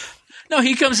 No,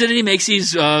 he comes in and he makes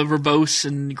these verbose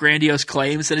and grandiose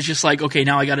claims that it's just like, okay,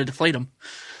 now I got to deflate him.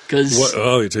 What?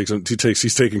 Oh,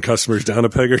 he's taking customers down a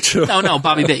peg or two. No,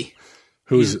 Bobby B.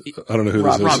 Who's I don't know who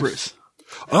this is. Rob Bruce.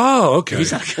 Oh, okay.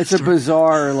 He's not It's a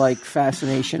bizarre like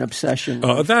fascination, obsession.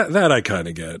 That I kind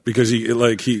of get because he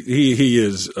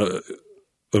is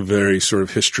a very sort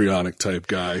of histrionic type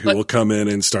guy who will come in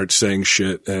and start saying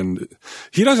shit, and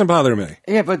he doesn't bother me.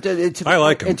 Yeah, but I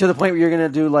like him. And to the point where you're going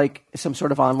to do like some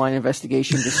sort of online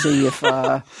investigation to see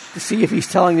if he's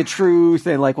telling the truth,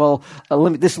 and like, well,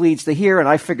 this leads to here, and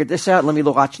I figured this out. Let me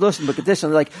watch this and look at this,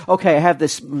 and like, okay, I have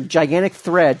this gigantic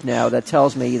thread now that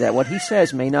tells me that what he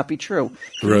says may not be true.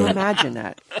 Can you imagine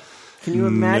that? Can you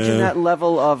imagine that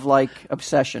level of like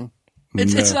obsession?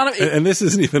 It's not. And this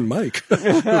isn't even Mike,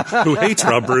 who hates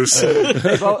Rob Bruce.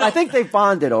 Well, I think they've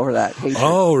bonded over that hatred.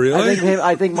 Oh, really?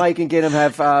 I think Mike and Ginnam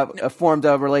have formed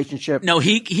a relationship. No,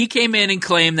 he came in and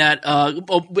claimed that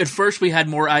at first we had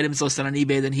more items listed on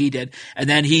eBay than he did, and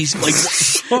then he's like,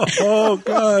 Oh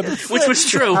God! which was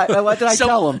true. What did I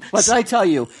tell him? What did I tell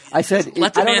you? I said,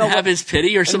 Let the I don't man know have his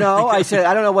pity or something. No, I said,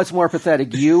 I don't know what's more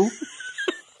pathetic, you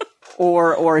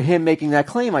or him making that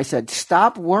claim. I said,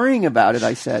 stop worrying about it.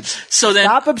 I said,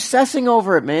 stop obsessing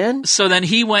over it, man. So then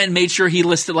he went and made sure he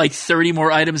listed like 30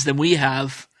 more items than we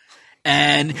have.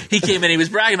 And he came in, he was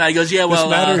bragging about it. He goes, yeah, well.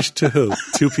 This matters to who?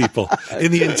 Two people.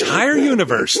 In the entire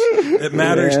universe, it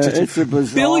matters to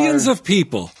billions of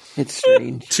people. It's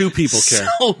strange. Two people care.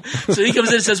 So he comes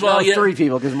in and says, well, three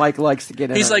people, because Mike likes to get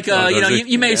in. He's like,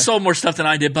 you may have sold more stuff than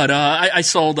I did, but I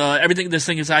sold everything. This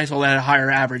thing is I sold at a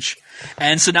higher average.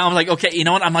 And so now I'm like, okay, you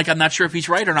know what? I'm not sure if he's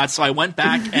right or not. So I went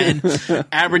back and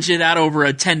averaged it out over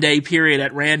a 10-day period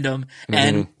at random,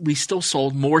 and we still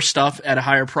sold more stuff at a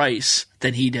higher price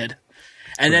than he did.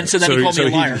 And then he called me a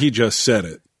liar. He just said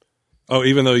it. Oh,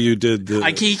 even though you did the...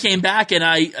 he came back and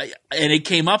it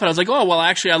came up and I was like, oh, well,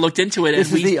 actually I looked into it.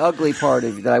 This is the ugly part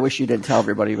of that I wish you didn't tell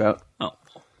everybody about. Oh.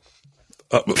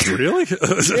 Really?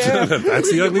 Yeah.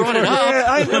 That's the ugly part?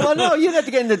 Well, no, you didn't have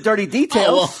to get into dirty details.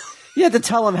 Oh, well. You had to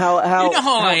tell him how you know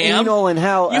how I am. Anal and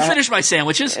how... You finished my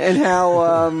sandwiches. And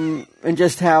how... and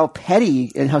just how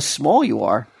petty and how small you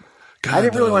are. God, I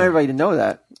didn't really want everybody to know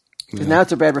that. Because now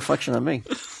it's a bad reflection on me.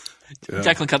 Yeah.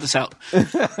 Declan, cut this out.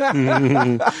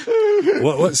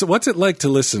 So what's it like to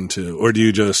listen to? Or do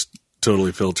you just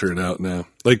totally filter it out now?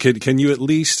 Like, can you at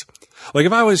least... Like,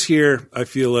 if I was here, I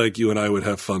feel like you and I would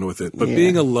have fun with it. But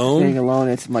being alone...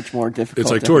 it's much more difficult. It's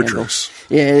like to torturous.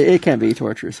 Handle. Yeah, it can be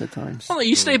torturous at times. Well,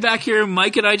 you stay back here,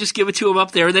 Mike and I just give it to him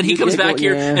up there. Then he comes back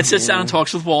here and sits down and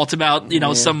talks with Walt about,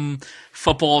 some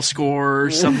football score,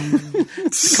 some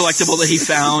collectible that he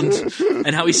found,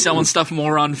 and how he's selling stuff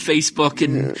more on Facebook.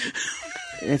 And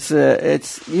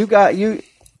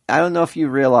I don't know if you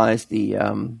realize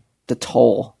the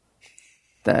toll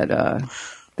that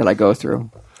I go through.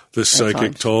 The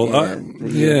psychic toll.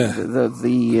 The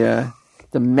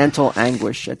mental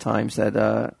anguish at times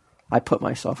that I put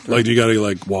myself through. Like, do you got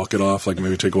to walk it off? Like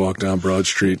maybe take a walk down Broad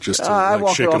Street just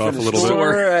to shake it off a little bit.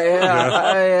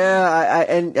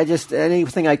 And I just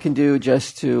anything I can do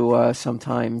just to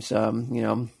sometimes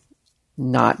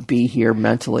not be here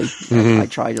mentally. I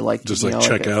try to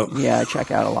check out. Yeah, I check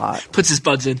out a lot. Puts his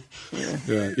buds in.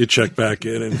 Yeah, you check back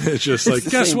in, and it's just like,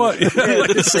 guess what?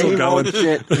 It's still going.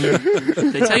 Shit.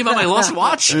 They tell you about my lost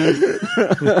watch?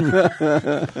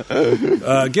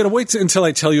 Wait until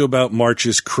I tell you about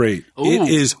March's Crate. Ooh. It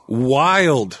is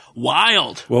wild.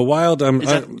 Wild. Well, wild.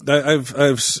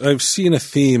 I've seen a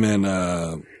theme in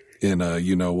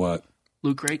you know what?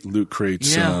 Loot Crate. Loot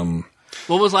Crate's. Yeah.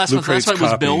 What was last month? Last month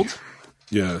was Build.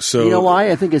 Yeah. So you know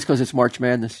why? I think it's because it's March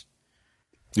Madness.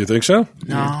 You think so?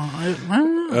 No, I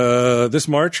don't know. This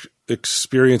March,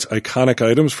 experience iconic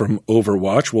items from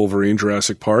Overwatch, Wolverine,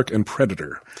 Jurassic Park, and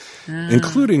Predator,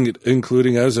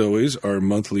 including as always our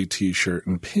monthly T-shirt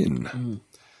and pin.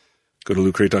 Go to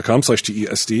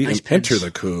lootcrate.com/TESD Nice and pins. enter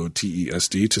the code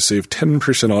TESD to save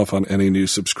 10% off on any new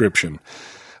subscription.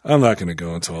 I'm not going to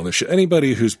go into all this shit.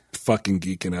 Anybody who's fucking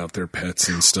geeking out their pets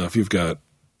and stuff, you've got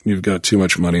too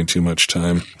much money and too much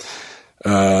time.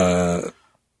 I'm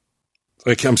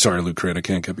sorry, Loot Crate. I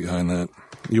can't get behind that.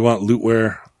 You want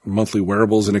lootwear, monthly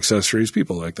wearables and accessories?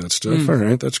 People like that stuff. All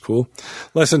right, that's cool.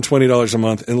 Less than $20 a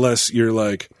month, unless you're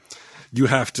like, you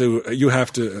have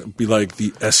to be like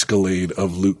the Escalade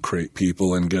of Loot Crate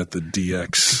people and get the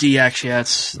DX. DX, yeah,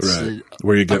 it's Right.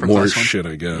 Where you get upper more class one. shit,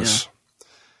 I guess.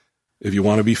 If you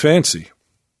want to be fancy.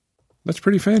 That's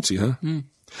pretty fancy, huh?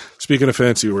 Speaking of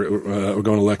fancy, we're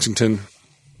going to Lexington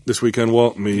this weekend,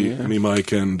 Walt. Me,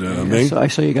 Mike, and Ming. So I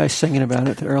saw you guys singing about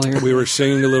it earlier. We were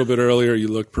singing a little bit earlier. You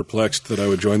looked perplexed that I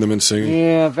would join them in singing.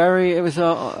 Yeah, very. It was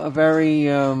a very.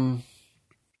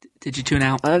 Did you tune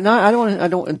out? I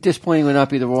don't. Disappointing would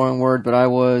not be the wrong word, but I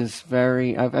was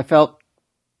very. I felt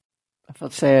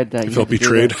sad that You you felt had to do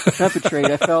betrayed? that. Not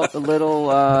betrayed. I felt a little.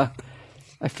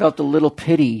 I felt a little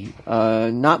pity.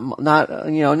 Not. I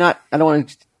don't want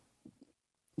to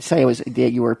say it was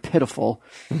that you were pitiful,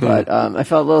 but I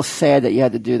felt a little sad that you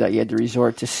had to do that. You had to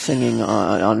resort to singing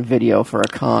on video for a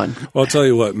con. Well, I'll tell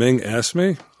you what. Ming asked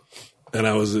me, and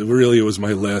it was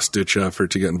my last ditch effort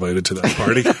to get invited to that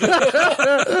party.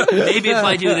 Maybe if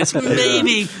I do this,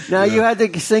 maybe. Now you had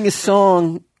to sing a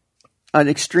song, an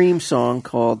extreme song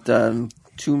called two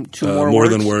more More words.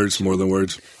 than words. More than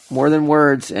words. More than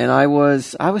words, and I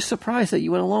was surprised that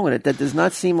you went along with it. That does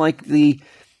not seem like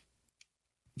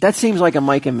that seems like a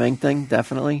Mike and Ming thing,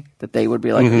 definitely. That they would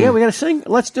be like, yeah, we got to sing,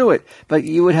 let's do it. But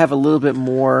you would have a little bit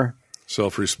more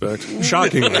Self-respect.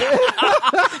 Shockingly.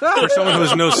 For someone who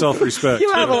has no self-respect.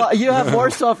 You have more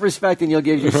self-respect than you'll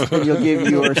give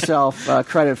yourself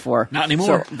credit for. Not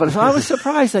anymore. But I was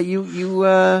surprised that you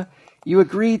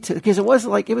agreed to, because it was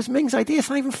Ming's idea. It's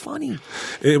not even funny.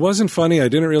 It wasn't funny. I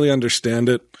didn't really understand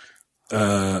it.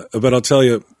 But I'll tell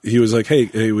you, he was like,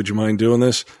 hey, would you mind doing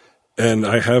this? And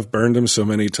I have burned him so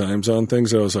many times on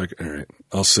things. I was like, all right,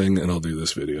 I'll sing and I'll do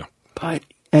this video. But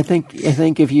I think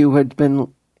if you had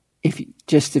been, if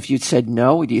you'd said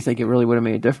no, do you think it really would have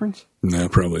made a difference? No,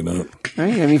 probably not.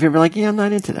 Right? I mean, if you were like, yeah, I'm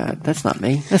not into that. That's not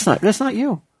me. That's not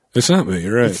you. It's not me.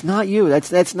 You're right. It's not you.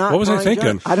 That's not. What was I Brian thinking?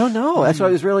 Jones. I don't know. That's why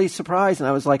I was really surprised, and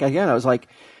I was like,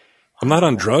 I'm not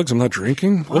on drugs. I'm not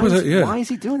drinking. What was it? Yeah. Why is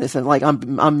he doing this? And like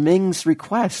on Ming's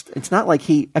request, it's not like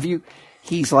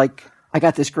he's like, I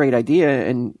got this great idea,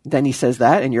 and then he says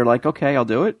that, and you're like, okay, I'll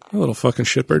do it. A little fucking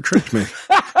shitbird tricked me.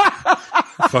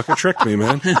 Fucking tricked me,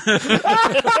 man.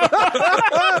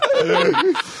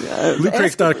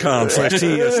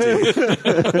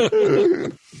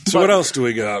 LootCrate.com/TSD. So what else do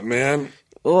we got, man?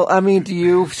 Well, I mean, do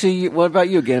you see? What about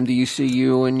you, Gim? Do you see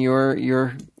you and your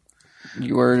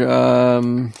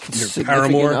significant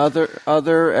paramour?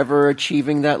 other ever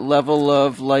achieving that level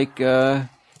of like synchronicity?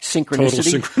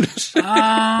 Total synchronicity.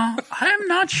 I'm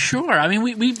not sure. I mean,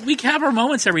 we have our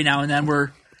moments every now and then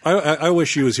where. I wish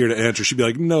she was here to answer. She'd be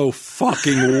like, no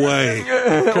fucking way.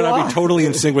 Could I be totally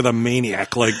in sync with a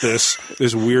maniac like this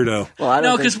weirdo? Well, I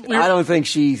don't think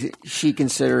she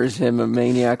considers him a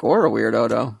maniac or a weirdo,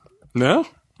 though. No?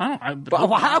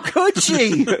 Well, how could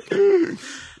she?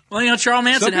 Well, Charles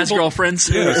Manson has girlfriends.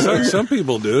 Yeah, some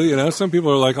people do. Some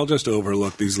people are like, I'll just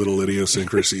overlook these little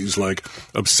idiosyncrasies, like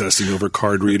obsessing over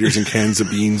card readers and cans of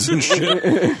beans and shit.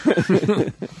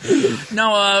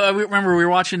 No, I remember we were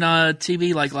watching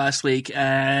TV like last week,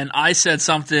 and I said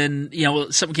something.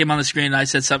 Something came on the screen, and I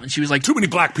said something. She was like, "Too many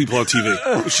black people on TV."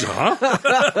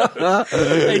 Huh?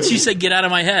 And she said, "Get out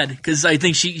of my head," because I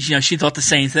think she thought the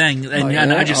same thing. And,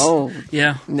 and I just,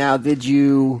 yeah. Now, did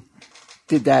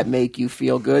that make you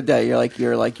feel good that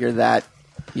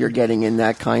you're getting in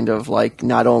that kind of like,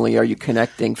 not only are you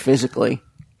connecting physically?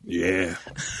 Yeah.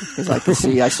 Because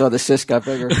I saw the cyst got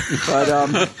bigger. But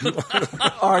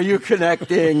are you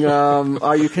connecting on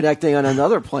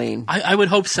another plane? I would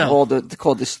hope so. What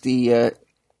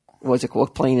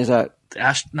plane is that?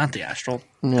 Not the astral.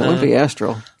 No, it wouldn't be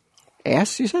astral.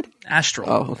 Ass, you said? Astral.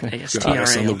 Oh, okay.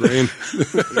 Goddess on the brain.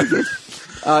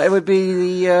 It would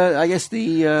be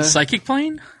the psychic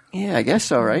plane? Yeah, I guess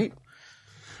so, right?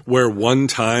 Where one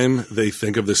time they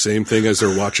think of the same thing as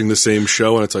they're watching the same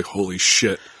show, and it's like, holy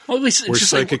shit. Well, we're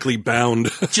psychically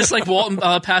bound. Just like Walt and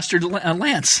Pastor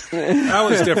Lance. That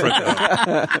was different,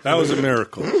 though. That was a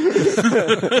miracle.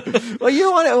 Well,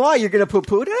 you want it? Why? You're going to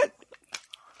poo-poo that?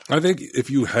 I think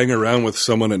if you hang around with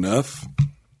someone enough,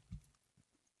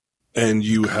 and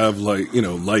you have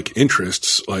like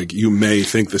interests, like you may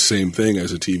think the same thing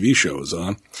as a TV show is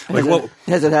on.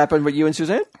 Has it happened with you and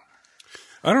Suzanne?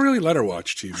 I don't really let her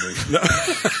watch TV. No.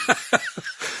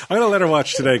 I'm going to let her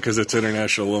watch today because it's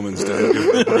International Women's Day. Give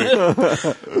her a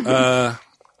break.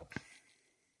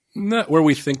 Not where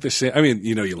we think the same. I mean,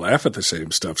 you laugh at the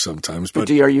same stuff sometimes.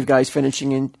 But are you guys finished?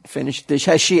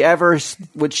 Has she ever?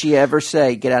 Would she ever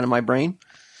say, "Get out of my brain,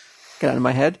 get out of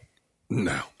my head"?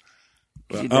 No.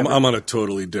 I'm on a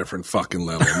totally different fucking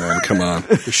level, man. Come on.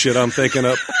 The shit I'm thinking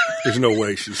up, there's no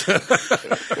way she's...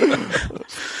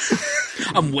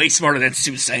 I'm way smarter than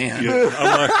Suzanne. Yeah,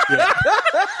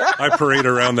 I parade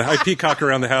around I peacock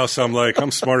around the house. I'm like,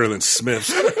 I'm smarter than Smith.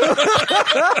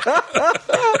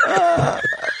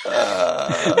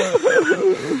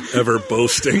 Ever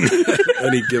boasting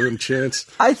any given chance.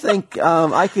 I think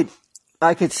I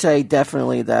could say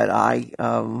definitely that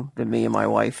that me and my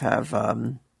wife have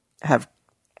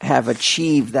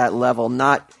achieved that level,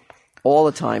 not all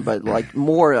the time, but like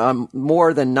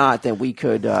more than not that we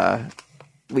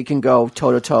can go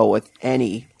toe to toe with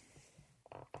any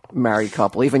married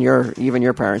couple, even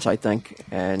your parents, I think.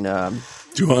 And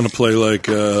do you want to play like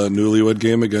a newlywed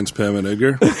game against Pam and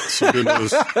Edgar? So who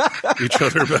knows each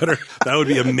other better? That would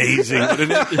be amazing,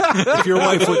 wouldn't it? If your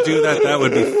wife would do that, that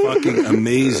would be fucking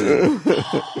amazing.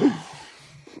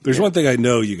 There's one thing I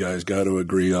know you guys got to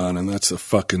agree on, and that's a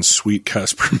fucking sweet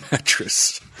Casper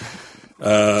mattress. She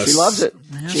loves it.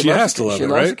 She has to love it,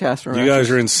 right? Casper you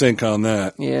guys are in sync on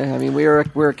that. Yeah, I mean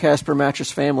we're a Casper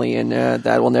mattress family, and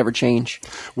that will never change.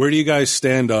 Where do you guys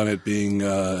stand on it being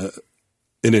an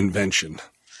invention?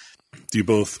 Do you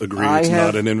both agree it's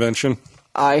not an invention?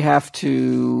 I would have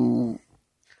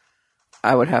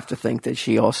to think that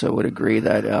she also would agree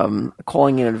that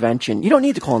calling it an invention. You don't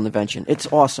need to call it an invention. It's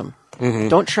awesome. Mm-hmm.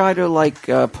 Don't try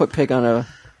to put pig on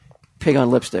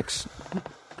lipsticks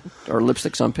or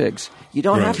lipsticks on pigs. You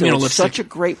don't have to. It's such a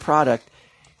great product.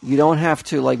 You don't have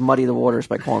to muddy the waters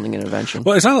by calling it an invention.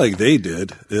 Well, it's not like they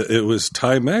did. It was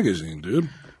Time Magazine, dude.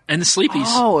 And the Sleepies.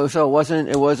 Oh, so it wasn't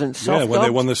self-dubbed? Yeah, when they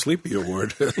won the Sleepy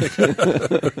Award.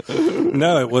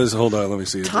 No, it was, hold on, let me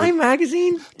see. Time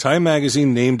Magazine? Time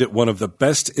Magazine named it one of the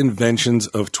best inventions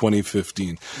of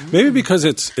 2015. Maybe because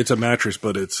it's a mattress,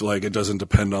 but it's like it doesn't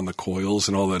depend on the coils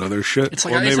and all that other shit. It's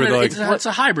like, it's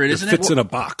a hybrid, isn't it? It fits in a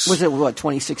box. Was it,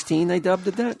 2016 they dubbed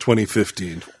it that?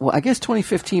 2015. Well, I guess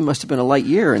 2015 must have been a light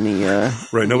year in the...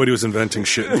 Right, nobody was inventing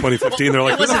shit in 2015. They're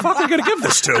like, who the fuck are you going to give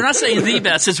this to? They're not saying the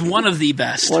best, it's one of the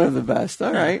best. One of the best.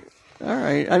 All right.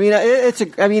 I mean,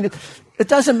 it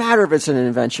doesn't matter if it's an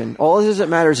invention. All that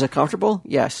matters is it comfortable?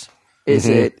 Yes. Is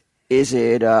it?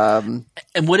 And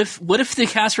what if the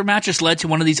Casper mattress led to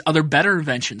one of these other better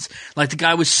inventions? Like the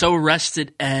guy was so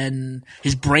rested and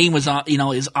his brain was at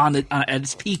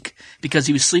its peak because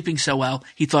he was sleeping so well.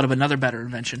 He thought of another better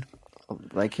invention.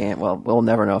 I can't. Well, we'll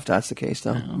never know if that's the case,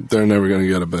 though. No. They're never going to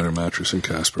get a better mattress than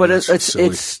Casper. But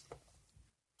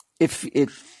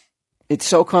it's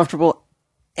so comfortable,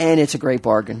 and it's a great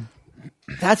bargain.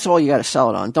 That's all you got to sell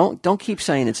it on. Don't keep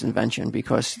saying it's an invention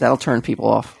because that'll turn people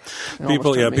off.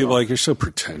 People like you're so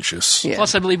pretentious. Yeah.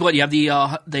 Plus, I believe you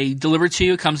have they deliver it to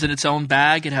you. It comes in its own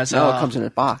bag. It has it comes in a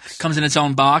box. Comes in its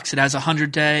own box. It has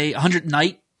 100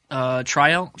 night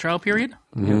trial period.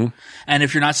 Mm-hmm. And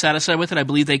if you're not satisfied with it, I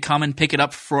believe they come and pick it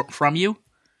up from you.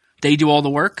 They do all the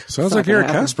work. Sounds like you're a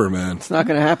Casper man. It's not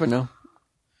going to happen, though.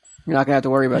 You're not going to have to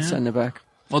worry about sending it back.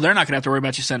 Well, they're not going to have to worry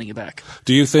about you sending it back.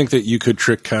 Do you think that you could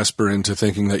trick Casper into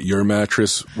thinking that your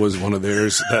mattress was one of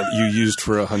theirs that you used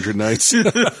for 100 nights?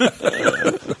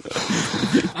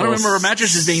 I don't remember our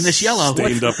mattresses being this yellow.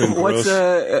 Stained up and gross.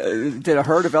 Did a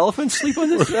herd of elephants sleep on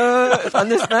this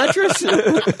mattress?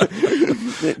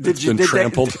 Been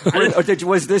trampled.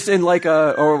 Was this in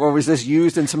or was this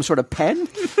used in some sort of pen?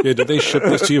 Yeah, did they ship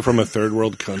this to you from a third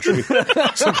world country?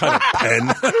 Some kind of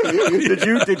pen.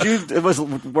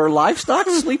 Were livestock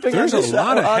sleeping? There's on this, a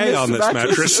lot of hay on this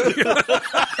mattress. Is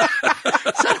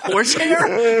that horsehair?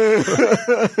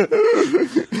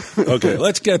 Okay,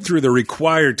 let's get through the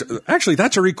required. Actually,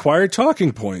 that's a required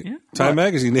talking point. Yeah. Time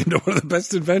Magazine named it one of the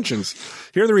best inventions.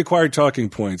 Here are the required talking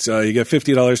points. You get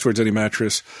 $50 towards any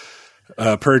mattress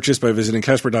purchased by visiting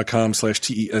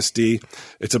Casper.com/TESD.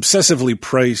 It's obsessively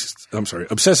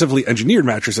engineered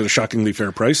mattress at a shockingly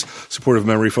fair price. Supportive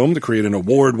memory foam to create an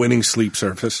award-winning sleep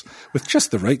surface with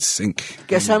just the right sink.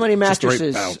 Guess how many mattresses? Just the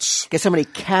right bounce. Guess how many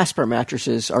Casper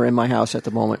mattresses are in my house at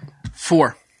the moment?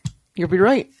 4. You'll be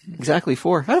right. Exactly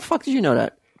 4. How the fuck did you know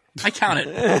that? I counted.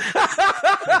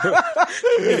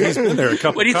 He's been there a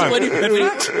couple When you, times. when, you,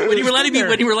 when you were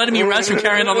letting me rest from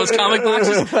carrying all those comic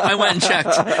boxes, I went and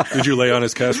checked. Did you lay on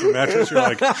his Casper mattress? You're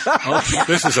like, oh,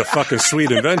 this is a fucking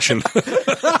sweet invention.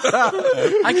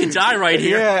 I could die right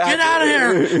here. Yeah, Get out of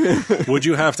here. Would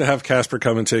you have to have Casper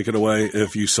come and take it away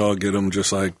if you saw Gidim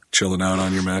just like chilling out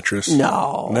on your mattress?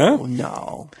 No.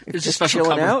 There's a Just special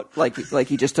chilling cover. out, like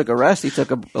he just took a rest. He took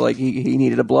he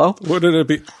needed a blow. What did it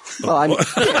be? Well, I mean,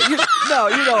 you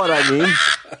know what I mean.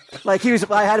 Like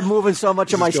I had him moving so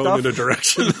much of my Going stuff. in a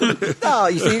direction. No,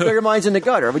 you see, your mind's in the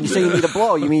gutter. When you say you need a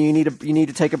blow, you mean you need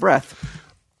to take a breath.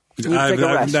 You need to take a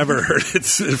I've rest. never heard it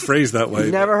phrased that way.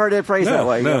 Never heard it phrased that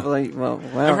way. no. Like, well,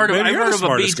 I've heard of, Maybe I've you're heard the of a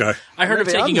smartest beat. guy. I heard of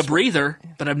Maybe I'm taking the a breather,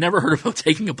 but I've never heard about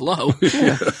taking a blow.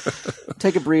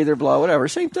 take a breather, blow, whatever.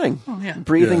 Same thing. Oh, yeah.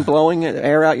 Breathing, Yeah. blowing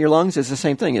air out your lungs is the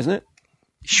same thing, isn't it?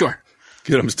 Sure.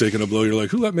 Gidim's taking a blow. You're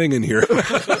like, who let Ming in here? Isn't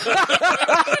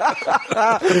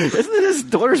it his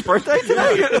daughter's birthday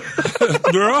today?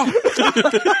 Girl.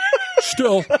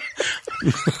 Still.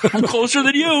 I'm closer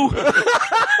than you.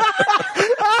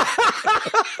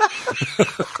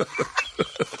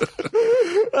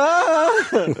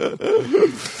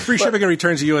 Free shipping and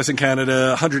returns to U.S. and Canada.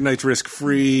 100 nights risk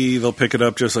free. They'll pick it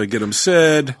up just like Gidim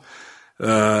said.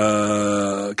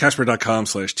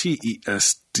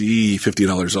 Casper.com/TESD.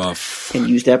 $50 off. And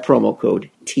use that promo code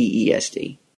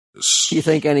TESD. Do you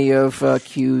think any of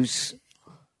Q's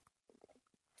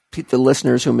the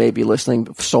listeners who may be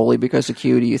listening solely because of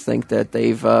Q, do you think that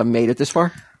they've made it this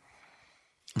far?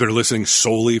 They're listening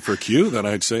solely for Q, then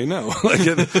I'd say no. Like,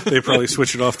 they probably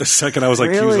switched it off the second I was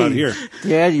like, Q's not here.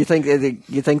 Yeah, do you think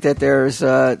that there's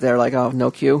they're like, oh, no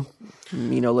Q,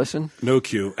 me no listen? No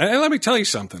Q. And let me tell you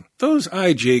something. Those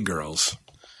IJ girls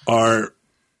are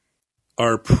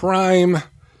prime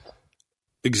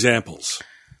examples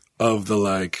of the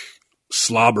like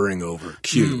slobbering over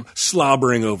Q,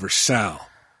 slobbering over Sal,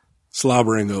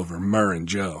 slobbering over Murr and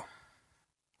Joe.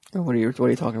 What are you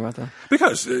talking about though?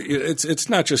 Because it's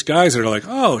not just guys that are like,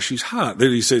 oh, she's hot. That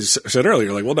he said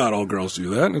earlier, like, well, not all girls do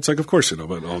that. And it's like, of course you know,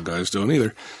 but all guys don't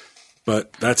either.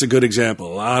 But that's a good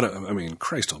example.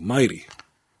 Christ almighty.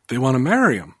 They want to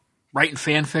marry him. Writing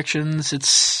fan fictions.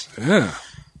 It's Yeah.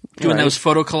 doing Right. those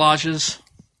photo collages.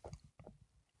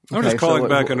 I'm Okay, just calling so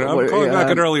back an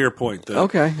earlier point. That,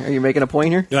 Okay, are you making a point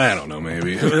here? I don't know,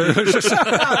 maybe. Can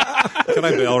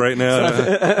I bail right now?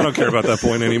 I don't care about that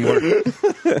point anymore.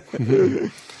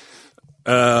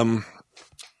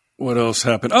 What else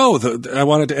happened? Oh, I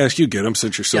wanted to ask you, Gidim,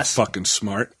 since you're so Yes. fucking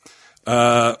smart.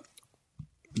 You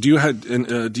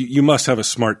must have a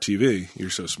smart TV. You're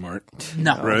so smart,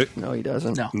 No. right? No, he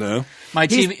doesn't. No. No? My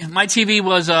TV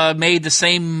was made the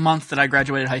same month that I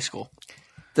graduated high school.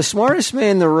 The smartest man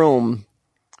in the room,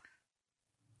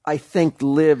 I think,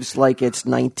 lives like it's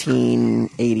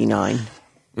 1989.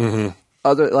 Mm-hmm.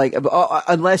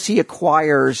 Unless he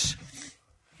acquires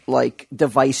like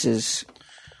devices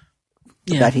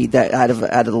that out of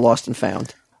the lost and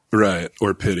found. Right.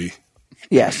 Or pity.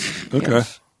 Yes. Okay.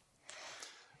 Yes.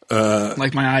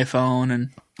 Like my iPhone and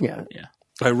Yeah. yeah.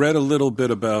 I read a little bit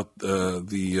about the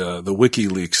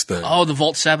WikiLeaks thing. Oh, the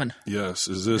Vault 7. Yes.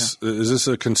 Is this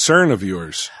a concern of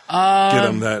yours?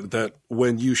 Gidim, that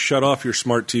when you shut off your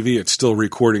smart TV, it's still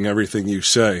recording everything you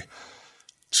say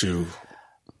to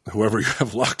whoever you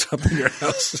have locked up in your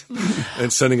house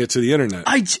and sending it to the internet.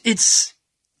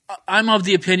 I'm of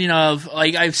the opinion of,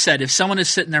 like I've said, if someone is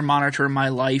sitting there monitoring my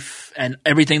life and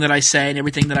everything that I say and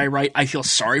everything that I write, I feel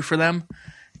sorry for them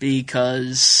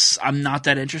because I'm not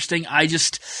that interesting. I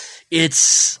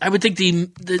would think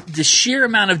the sheer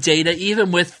amount of data,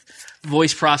 even with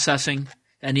voice processing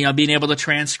and, being able to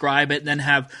transcribe it and then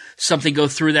have something go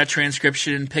through that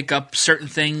transcription and pick up certain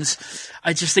things.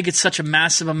 I just think it's such a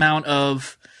massive amount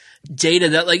of data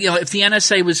that, if the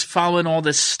NSA was following all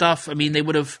this stuff, they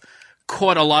would have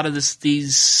caught a lot of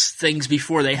these things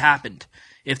before they happened,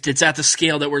 if it's at the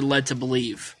scale that we're led to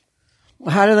believe.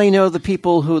 How do they know the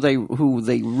people who they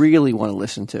really want to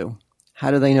listen to? How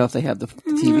do they know if they have the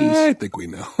TVs? I think we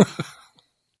know.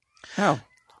 How?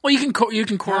 Well, you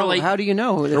can correlate. How do you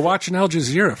know? They're watching Al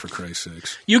Jazeera, for Christ's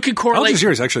sakes. You could Al correlate.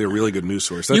 Jazeera is actually a really good news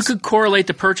source. You could correlate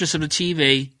the purchase of the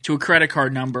TV to a credit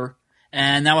card number,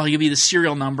 and that will give you the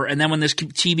serial number. And then when this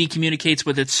TV communicates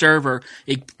with its server,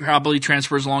 it probably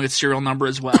transfers along its serial number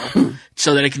as well,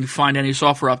 so that it can find any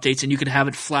software updates. And you could have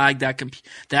it flag that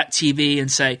TV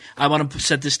and say, "I want to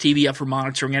set this TV up for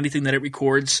monitoring. Anything that it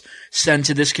records, send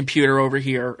to this computer over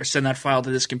here, or send that file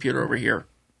to this computer over here."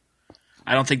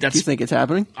 I don't think that's. Do you think it's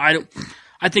happening? I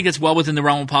think it's well within the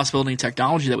realm of possibility and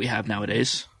technology that we have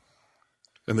nowadays.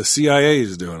 And the CIA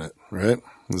is doing it, right?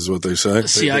 This is what they say.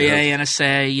 CIA,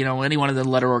 NSA, any one of the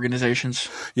letter organizations.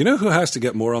 You know who has to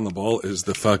get more on the ball is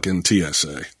the fucking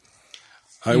TSA.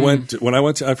 I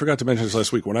forgot to mention this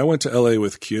last week. When I went to LA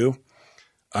with Q,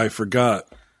 I forgot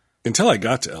until I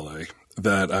got to LA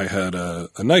that I had a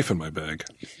knife in my bag.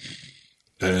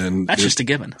 And that's just a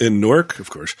given. In Newark, of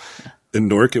course. Yeah. In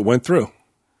Newark, it went through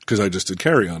because I just did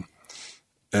carry on.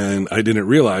 And I didn't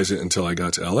realize it until I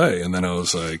got to LA. And then I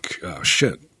was like, oh,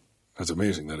 shit. That's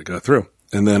amazing that it got through.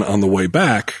 And then on the way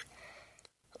back,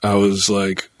 I was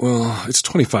like, well, it's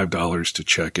 $25 to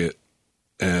check it.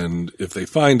 And if they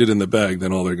find it in the bag,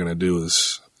 then all they're going to do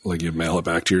is like you mail it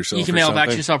back to yourself. You can mail it back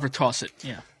to yourself or toss it.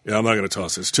 Yeah. Yeah, I'm not going to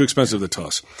toss it. It's too expensive to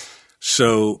toss.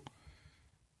 So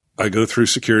I go through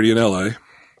security in LA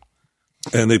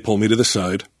and they pull me to the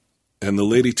side. And the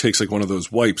lady takes like one of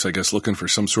those wipes, I guess, looking for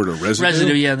some sort of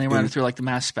residue. Yeah, and they run it through like the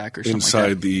mass spec or something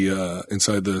inside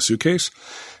inside the suitcase.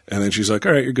 And then she's like,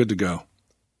 all right, you're good to go.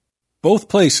 Both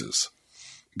places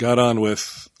got on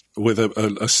with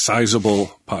a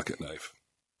sizable pocket knife.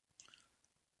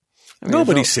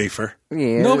 Nobody's safer.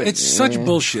 Yeah, no, it's such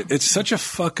bullshit. It's such a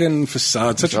fucking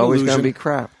facade, such an illusion. Always going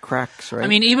to be cracks, right? I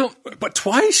mean, but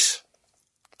twice?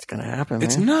 It's going to happen,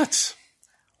 It's man. nuts.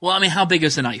 Well, I mean, how big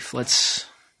is the knife?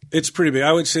 It's pretty big.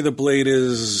 I would say the blade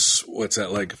is, what's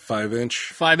that, like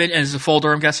 5-inch? 5-inch, and it's a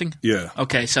folder, I'm guessing? Yeah.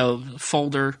 Okay, so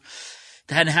folder.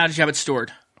 And how did you have it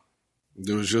stored?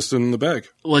 It was just in the bag.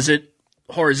 Was it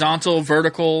horizontal,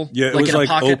 vertical? Yeah, it like was in a like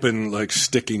pocket? open, like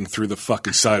sticking through the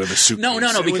fucking side of the suitcase. No,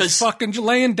 it because was fucking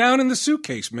laying down in the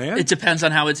suitcase, man. It depends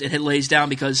on how it lays down,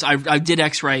 because I did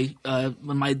X-ray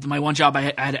when my one job.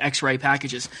 I had X-ray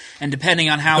packages, and depending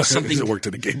on how something it worked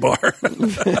at a gay bar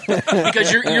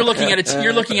because you're looking at it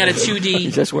 2D.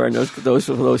 You're just wearing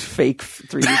those fake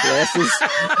 3D glasses.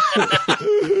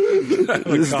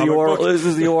 This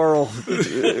is the oral.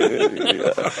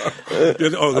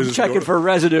 I'm checking for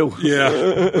residue. Yeah,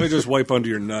 let me just wipe under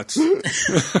your nuts.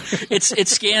 It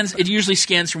scans. It usually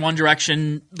scans from one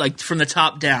direction, like from the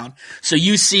top down. So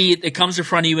you see it comes in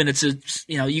front of you, and it's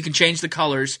you can change the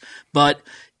colors, but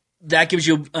that gives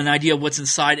you an idea of what's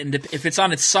inside. And if it's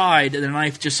on its side, the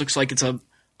knife just looks like it's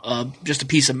just a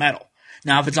piece of metal.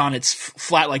 Now, if it's on its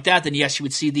flat like that, then yes, you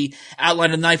would see the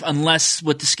outline of the knife, unless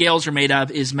what the scales are made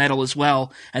of is metal as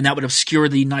well, and that would obscure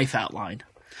the knife outline.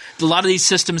 A lot of these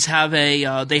systems have they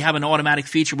have an automatic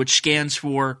feature which scans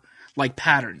for like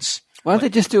patterns. Why don't they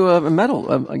just do a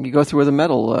metal? You go through with a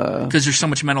metal. Because there's so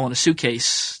much metal in a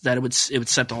suitcase that it would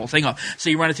set the whole thing off.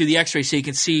 So you run it through the X-ray so you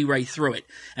can see right through it,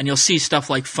 and you'll see stuff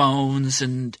like phones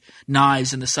and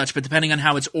knives and the such. But depending on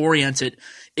how it's oriented,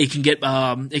 it can get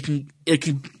it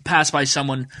can pass by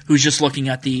someone who's just looking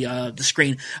at the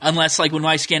screen. Unless, like when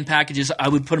I scan packages, I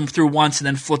would put them through once and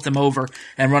then flip them over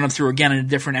and run them through again at a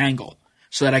different angle,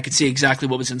 so that I could see exactly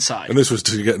what was inside. And this was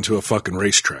to get into a fucking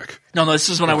racetrack. No, this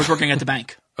is when I was working at the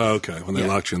bank. Oh, okay, when they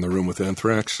locked you in the room with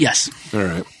anthrax? Yes. All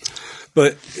right.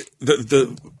 But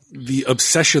the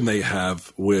obsession they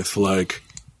have with, like,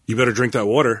 you better drink that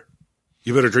water.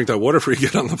 You better drink that water before you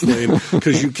get on the plane,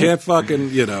 because you can't fucking,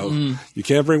 you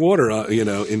can't bring water,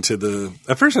 into the –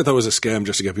 at first I thought it was a scam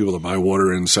just to get people to buy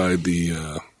water inside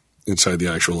the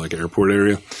actual, like, airport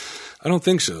area. I don't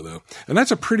think so, though. And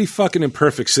that's a pretty fucking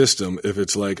imperfect system if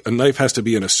it's like a knife has to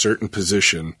be in a certain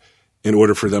position in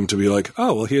order for them to be like,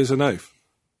 oh, well, here's a knife.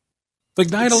 Like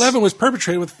 9/11 was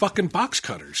perpetrated with fucking box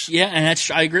cutters. Yeah,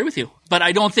 and I agree with you. But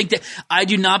I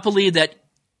do not believe that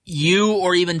you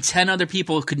or even 10 other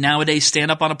people could nowadays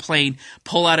stand up on a plane,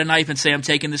 pull out a knife and say, I'm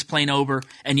taking this plane over,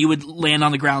 and you would land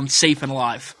on the ground safe and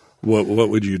alive. What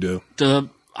would you do?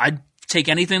 I'd take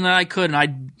anything that I could, and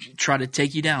I'd try to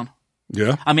take you down.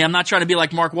 Yeah. I mean, I'm not trying to be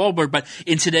like Mark Wahlberg, but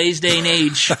in today's day and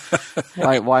age,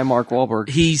 why Mark Wahlberg?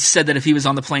 He said that if he was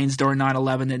on the planes during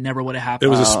 9/11, it never would have happened. It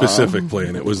was a specific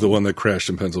plane. It was the one that crashed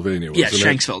in Pennsylvania. Yeah,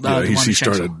 Shanksville. Yeah,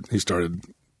 he started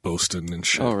boasting and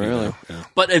shit. Oh, really? Yeah.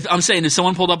 But if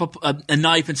someone pulled up a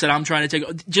knife and said, I'm trying to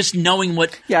take, just knowing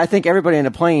what. Yeah, I think everybody in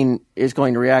the plane is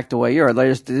going to react the way you are.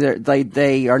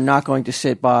 They are not going to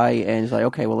sit by and say,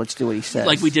 okay, well, let's do what he says.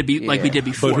 Like we did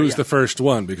before. But who's the first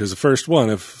one? Because the first one,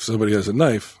 if somebody has a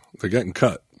knife, they're getting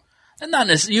cut. And not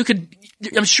necessarily.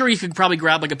 I'm sure you could probably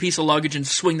grab like a piece of luggage and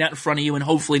swing that in front of you and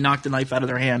hopefully knock the knife out of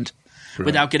their hand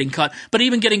without getting cut. But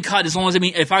even getting cut, as long as,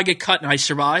 if I get cut and I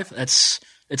survive, it's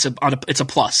a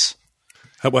plus.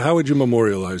 How would you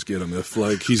memorialize get him if,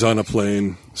 like, he's on a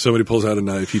plane, somebody pulls out a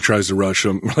knife, he tries to rush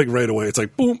him, like, right away, it's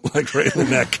like, boom, like, right in the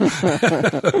neck.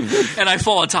 And I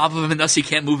fall on top of him, and thus he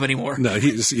can't move anymore. No,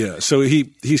 so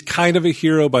he's kind of a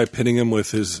hero by pinning him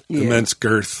with his immense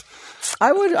girth.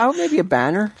 I would maybe a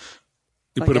banner.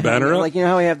 You put a banner up? Like, you know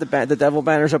how we have the devil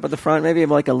banners up at the front? Maybe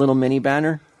have like a little mini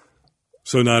banner.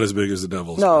 So not as big as the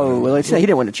Devils. No, well, let's say he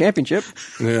didn't win a championship.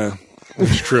 Yeah,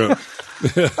 that's true.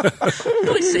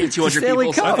 Really saved 200 Stanley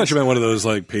people. Cup. I thought you meant one of those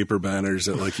like paper banners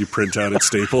that like you print out at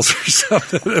Staples or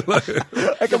something.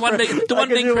 The one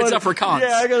big prints up for cons.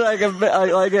 Yeah,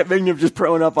 I get Mignon just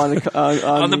throwing up on the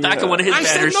On the back of one of his I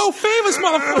said banners. no favors,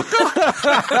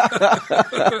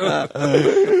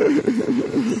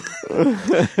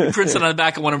 motherfucker. He prints it on the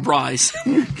back of one of Bry's.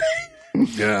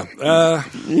 Yeah.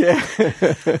 Yeah.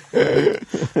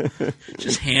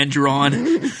 Just hand drawn.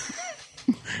 In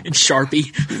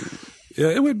Sharpie. Yeah,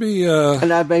 it would be.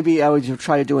 And I would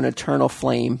try to do an eternal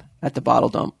flame at the bottle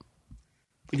dump.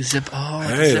 Like a zip. Oh, like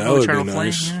Hey, a that would be eternal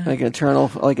nice. flame. Yeah. Like an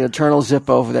eternal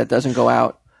Zippo that doesn't go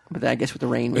out. But I guess with the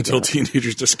rain. until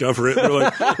teenagers discover it. They're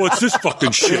like, what's this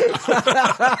fucking shit?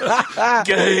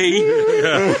 Gay.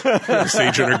 Yeah.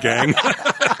 Sage and her gang.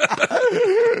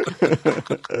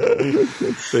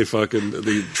 They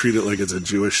treat it like it's a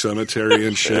Jewish cemetery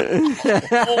and shit.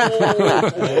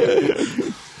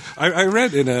 I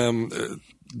read in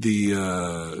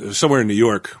somewhere in New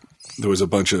York, there was a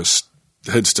bunch of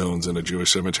headstones in a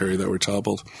Jewish cemetery that were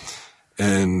toppled.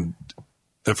 And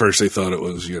at first they thought it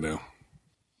was,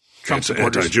 Trump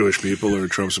supporters. anti-Jewish people or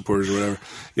Trump supporters or whatever.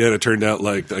 Yeah, and it turned out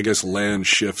like, I guess land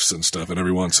shifts and stuff. And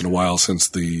every once in a while, since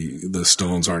the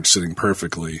stones aren't sitting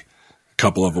perfectly, a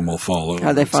couple of them will fall over.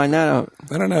 How'd they find that out?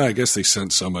 I don't know. I guess they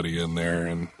sent somebody in there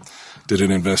and did an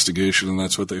investigation, and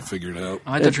that's what they figured out.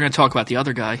 I thought you were going to talk about the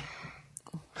other guy.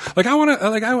 Like I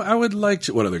would like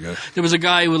to. What other guy? There was a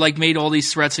guy who made all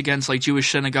these threats against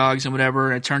Jewish synagogues and whatever.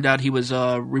 And it turned out he was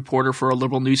a reporter for a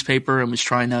liberal newspaper and was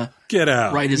trying to Get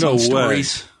out! write his no own way.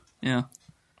 stories. Yeah,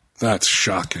 That's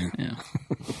shocking. yeah.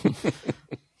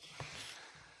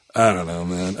 I don't know,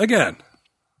 man. Again,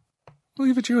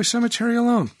 leave a Jewish cemetery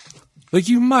alone. Like,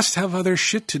 you must have other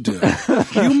shit to do.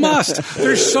 You must.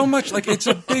 There's so much. Like, it's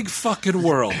a big fucking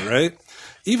world, right?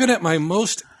 Even at my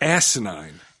most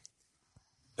asinine.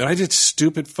 And I did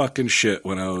stupid fucking shit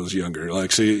when I was younger.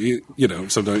 Like, so,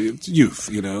 sometimes it's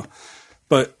youth,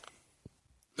 But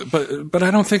I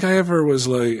don't think I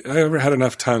ever had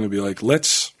enough time to be like,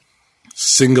 let's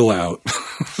single out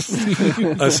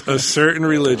a certain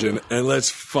religion and let's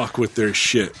fuck with their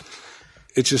shit.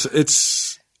 It's just,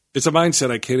 it's a mindset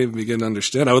I can't even begin to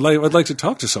understand. I'd like to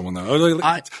talk to someone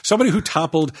though. Somebody who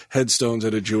toppled headstones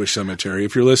at a Jewish cemetery.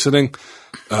 If you're listening,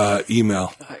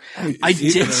 email. I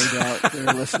did.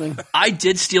 They're listening. I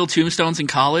did steal tombstones in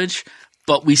college,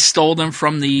 but we stole them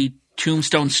from the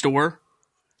tombstone store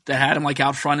that had them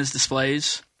out front as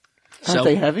displays. Aren't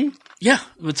they heavy? Yeah,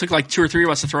 it took 2 or 3 of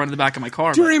us to throw it in the back of my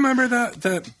car. Do you remember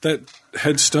that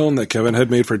headstone that Kevin had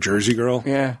made for Jersey Girl?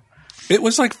 Yeah. It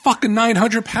was fucking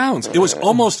 900 pounds. It was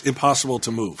almost impossible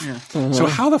to move. Yeah. So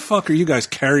how the fuck are you guys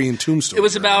carrying tombstones? It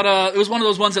was about it was one of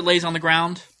those ones that lays on the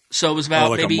ground. So it was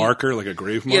about maybe a marker, like a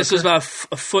grave marker. Yeah, so it was about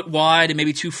a foot wide and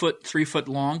maybe 2 foot, 3 foot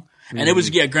long. And it was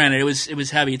granted, it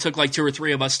was heavy. It took 2 or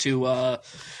 3 of us to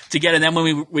get it. And then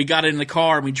when we got it in the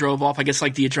car and we drove off, I guess the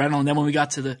adrenaline. And then when we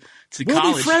got to we'll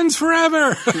college, be friends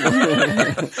forever.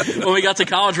 when we got to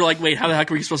college, we're like, wait, how the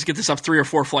heck are we supposed to get this up 3 or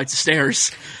 4 flights of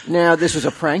stairs? Now, this was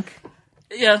a prank?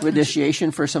 Yeah.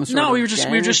 Initiation for some sort of No, we were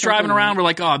just driving around. We're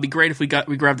like, oh, it'd be great if we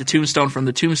grabbed the tombstone from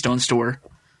the tombstone store,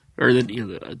 or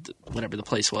whatever the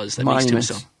place was that makes Monuments.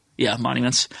 tombstone. Yeah,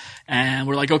 Monuments. And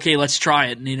we're like, okay, let's try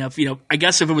it. And I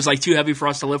guess if it was too heavy for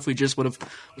us to lift, we just would have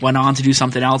went on to do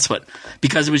something else. But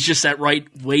because it was just that right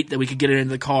weight that we could get it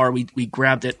into the car, we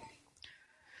grabbed it,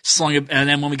 slung it, and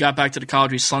then when we got back to the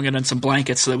college, we slung it in some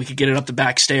blankets so that we could get it up the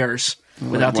back stairs.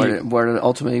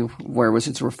 Where was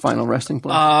its final resting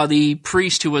place? The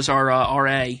priest who was our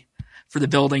RA for the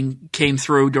building came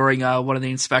through during one of the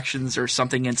inspections or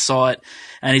something and saw it,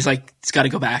 and he's like, "It's got to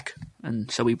go back," and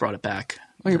so we brought it back.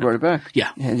 Oh, you brought it back? Yeah.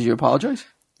 And did you apologize?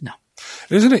 No.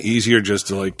 Isn't it easier just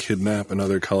to kidnap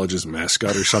another college's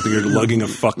mascot or something? You're lugging a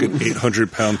fucking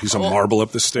 800-pound piece of marble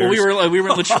up the stairs. Well, we were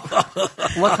in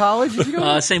What college did you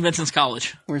go to? St. Vincent's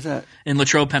College. Where's that? In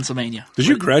Latrobe, Pennsylvania. Did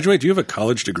you graduate? Do you have a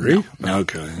college degree? No.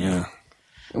 Okay, yeah.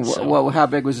 How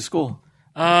big was the school?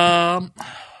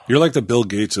 You're like the Bill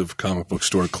Gates of comic book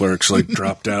store clerks,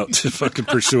 dropped out to fucking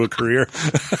pursue a career.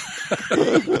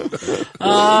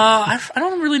 I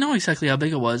don't really know exactly how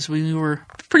big it was. We were a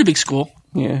pretty big school.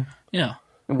 Yeah. Yeah.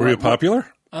 Were you popular?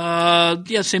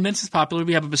 Yeah, St. Vincent's popular.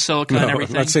 We have a basilica and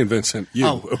everything. Not St. Vincent.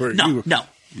 You. No.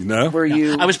 You know? Were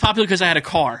you? I was popular because I had a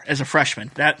car as a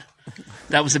freshman. That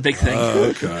was a big thing.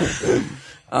 Okay.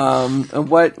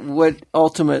 What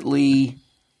ultimately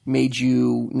made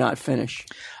you not finish?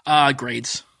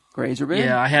 Grades. Grades were bad?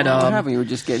 Yeah, I had, what happened? You were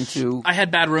just getting too... I had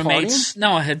bad roommates.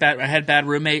 No, I had bad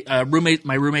roommate.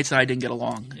 My roommates and I didn't get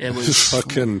along. It was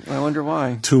fucking I wonder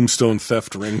why. tombstone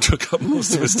theft ring took up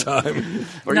most of his time.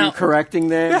 Were you correcting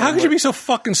them? Yeah, how could you be so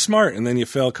fucking smart and then you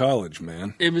fail college,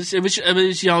 man? It was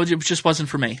it just wasn't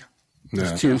for me.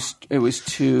 Yeah. It was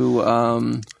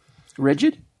too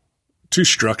rigid? Too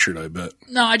structured, I bet.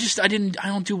 No, I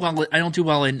don't do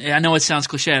well in, I know it sounds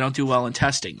cliche, I don't do well in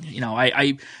testing.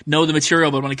 I know the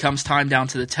material, but when it comes time down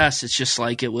to the test, it's just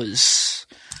like it was,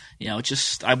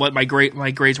 my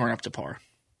grades weren't up to par.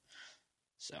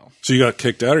 So you got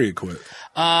kicked out or you quit?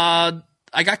 I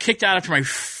got kicked out after I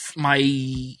want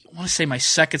to say my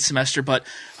second semester, but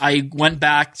I went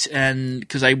back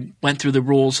because I went through the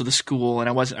rules of the school and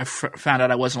I found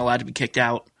out I wasn't allowed to be kicked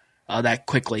out that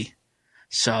quickly.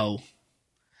 So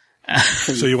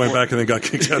you went back and then got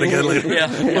kicked out again later? Yeah.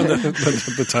 When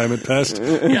the time had passed?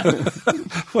 Yeah.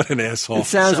 What an asshole. It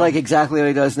sounds like exactly what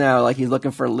he does now. Like he's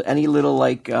looking for any little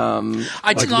loophole.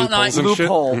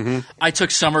 Mm-hmm. I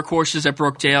took summer courses at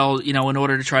Brookdale, in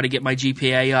order to try to get my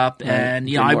GPA up, and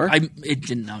it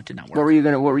did not work. What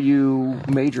were you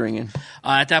majoring in?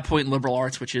 At that point, in liberal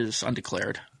arts, which is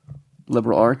undeclared.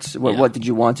 Liberal arts. What did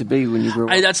you want to be when you grew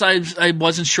up? I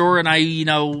wasn't sure, and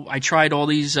I tried all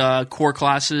these core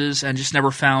classes and just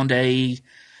never found a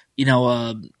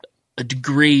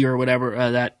degree or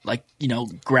whatever that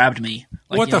grabbed me.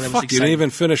 What the fuck? You didn't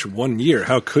even finish 1 year.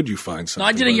 How could you find something? No,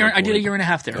 I did a year. I did a year and a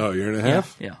half there. Oh, a year and a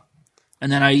half? Yeah.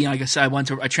 And then I guess I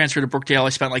transferred to Brookdale. I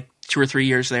spent like 2 or 3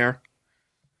 years there,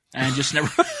 and just never.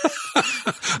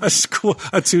 A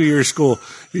 2-year school.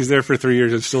 He's there for 3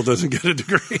 years and still doesn't get a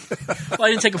degree.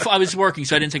 Well, I was working,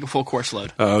 so I didn't take a full course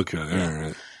load. Oh, okay. Yeah. All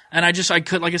right. And I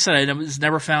could, like I said, I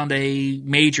never found a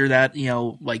major that,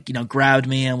 grabbed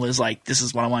me and was like, this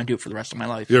is what I want to do for the rest of my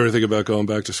life. You ever think about going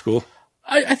back to school?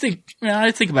 I think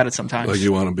about it sometimes. Like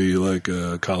you want to be like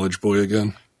a college boy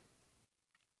again?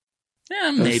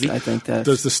 Yeah, maybe. I think that.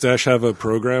 Does the Stash have a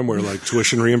program where like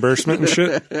tuition reimbursement and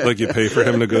shit? Like you pay for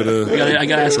him to go to... I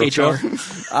gotta ask HR.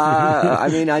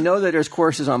 I know that there's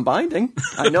courses on binding.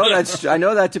 I know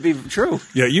that to be true.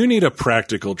 Yeah, you need a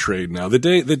practical trade now. The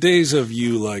days of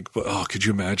you like, could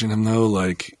you imagine him though,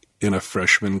 like in a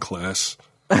freshman class?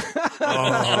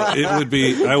 It would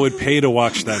be. I would pay to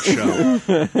watch that show.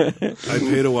 I'd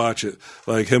pay to watch it,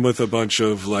 like him with a bunch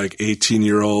of like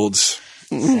 18-year-olds.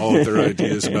 All of their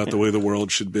ideas about the way the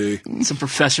world should be. Some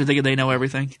professor thinking they know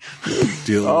everything.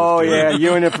 You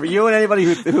and anybody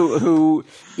who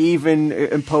even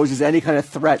imposes any kind of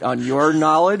threat on your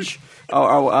knowledge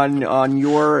or on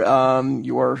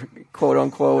your quote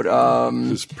unquote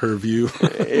his purview,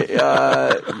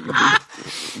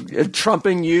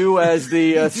 trumping you as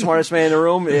the smartest man in the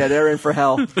room. Yeah, they're in for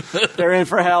hell. They're in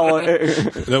for hell.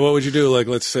 Now, what would you do? Like,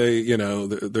 let's say,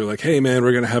 they're like, "Hey, man,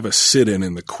 we're going to have a sit-in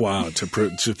in the quad to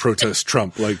protest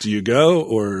Trump." Like, do you go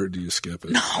or do you skip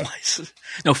it?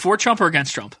 No, for Trump or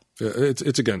against Trump?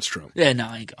 It's against Trump. Yeah, no,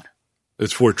 I ain't going.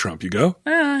 It's for Trump. You go?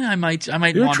 I might You're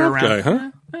wander a Trump around. guy,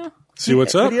 huh? Yeah. See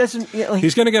what's up?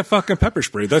 He's going to get fucking pepper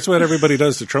sprayed. That's what everybody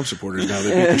does to Trump supporters now.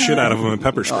 They beat the shit out of him and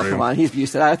pepper spray come on, he's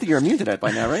used to that. I think you're immune to that by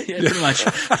now, right? Yeah, pretty much.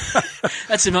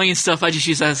 That's a million stuff. I just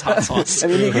use that as hot sauce. I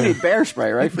mean, you need bear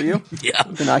spray, right, for you? Yeah.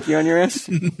 To knock you on your ass?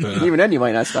 Even then, you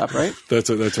might not stop, right?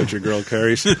 That's what your girl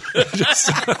carries. No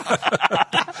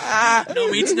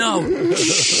means no.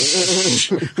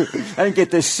 I didn't get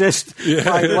this cyst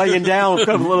by laying down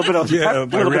a little bit of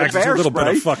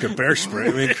fucking bear spray.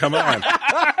 I mean, come on.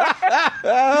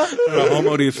 What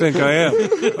homo do you think I am?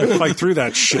 I fight through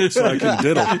that shit so I can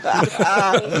diddle.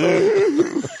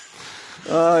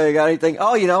 Oh, you got anything?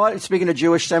 Oh, you know what? Speaking of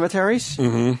Jewish cemeteries,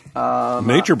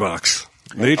 Nature Box.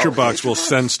 Nature Box will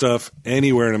send stuff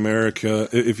anywhere in America.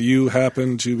 If you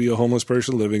happen to be a homeless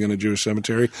person living in a Jewish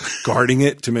cemetery, guarding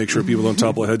it to make sure people don't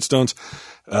topple headstones,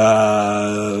 you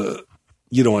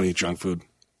don't want to eat junk food.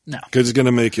 No. Because it's going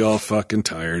to make you all fucking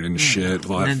tired and shit.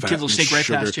 And then kids will sneak right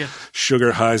past you.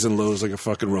 Sugar highs and lows like a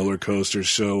fucking roller coaster.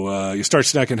 So you start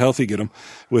snacking healthy, get them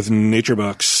with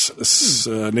NatureBox.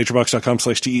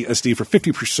 naturebox.com/TESD for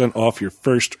 50% off your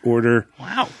first order.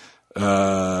 Wow. They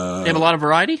have a lot of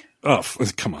variety? Oh,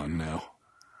 come on now.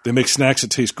 They make snacks that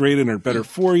taste great and are better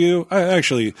for you. It's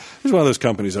one of those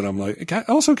companies that I'm like,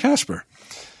 also Casper.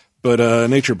 But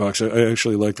NatureBox, I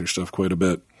actually like their stuff quite a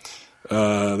bit. They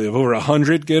have over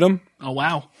 100. Get them. Oh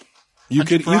wow! You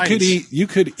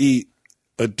could eat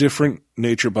a different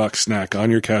NatureBox snack on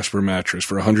your Casper mattress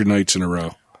for 100 nights in a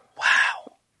row.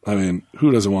 Wow! I mean,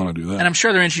 who doesn't want to do that? And I'm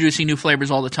sure they're introducing new flavors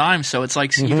all the time, so it's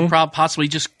like you could possibly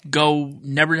just go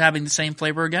never having the same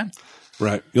flavor again.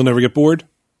 Right? You'll never get bored.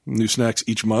 new snacks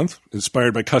each month,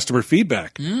 inspired by customer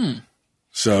feedback.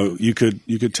 So you could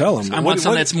tell them. I want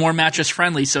something that's more mattress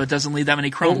friendly, so it doesn't leave that many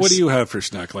crumbs. What do you have for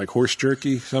snack? Like horse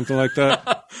jerky, something like that?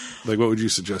 Like, what would you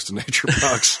suggest to Nature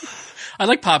Box? I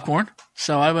like popcorn,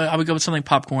 so I would go with something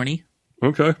popcorny.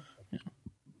 Okay.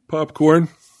 Popcorn.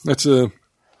 That's I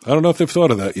don't know if they've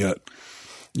thought of that yet.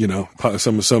 You know,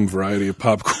 some variety of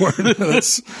popcorn.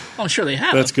 I'm sure they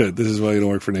have. That's good. This is why you don't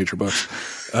work for Nature Box.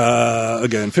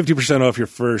 Again, 50% off your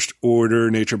first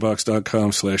order,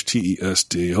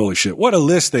 naturebox.com/TESD. Holy shit. What a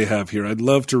list they have here. I'd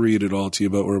love to read it all to you,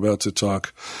 but we're about to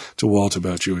talk to Walt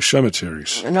about Jewish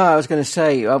cemeteries. No, I was going to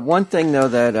say one thing though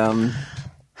that I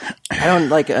don't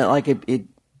like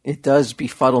it does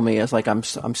befuddle me. Is like I'm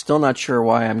still not sure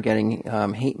why I'm getting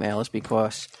hate mail. Is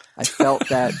because I felt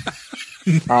that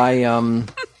I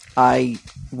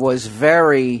was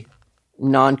very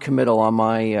non-committal on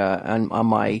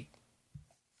my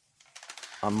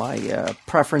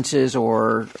preferences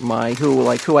or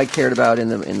who I cared about in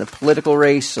the political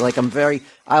race. Like I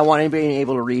want anybody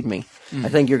able to read me. I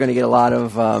think you're going to get a lot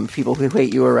of people who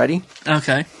hate you already.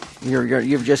 Okay.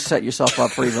 You've just set yourself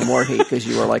up for even more hate because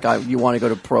you were you want to go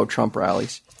to pro-Trump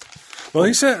rallies. Well,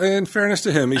 he said, in fairness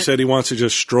to him, he said he wants to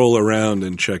just stroll around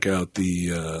and check out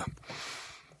the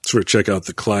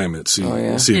climate, see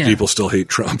if people still hate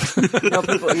Trump. A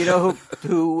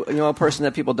person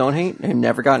that people don't hate and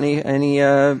never got any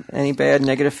bad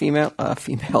negative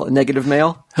negative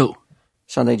mail. Who?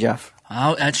 Sunday Jeff.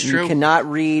 Oh, that's true. You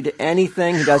cannot read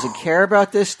anything. He doesn't care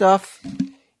about this stuff,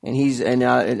 and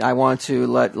I want to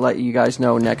let you guys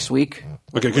know next week.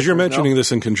 Okay, because you're mentioning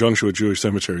this in conjunction with Jewish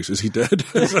cemeteries. Is he dead?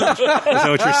 Is that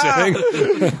what you're saying?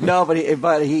 No, but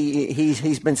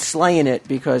he's been slaying it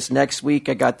because next week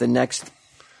I got the next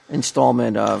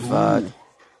installment of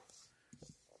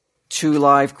 2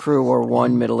 live crew or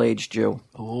 1 middle-aged Jew.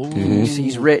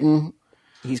 He's written.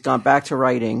 He's gone back to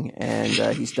writing, and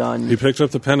he's done. He picked up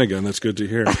the pen again. That's good to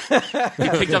hear. He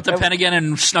picked up the pen again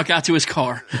and snuck out to his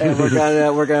car. And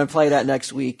we're gonna play that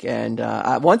next week. And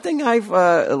one thing I've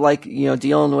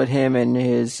dealing with him and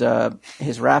his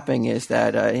rapping is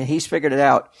that he's figured it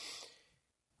out.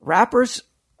 Rappers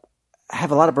have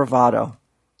a lot of bravado.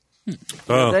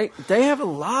 Oh. They have a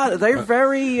lot. They're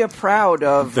very proud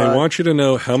of. They want you to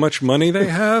know how much money they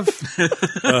have,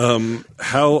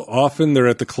 how often they're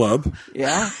at the club,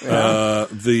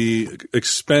 the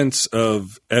expense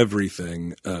of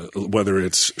everything, whether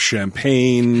it's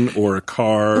champagne or a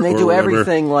car. And they do whatever.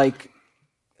 everything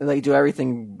they do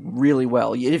everything really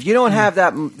well. If you don't have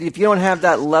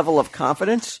that level of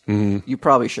confidence, you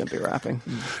probably shouldn't be rapping.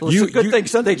 Well, it's a good thing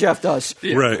Sunday Jeff does.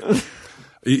 Yeah. Right.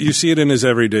 You see it in his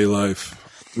everyday life.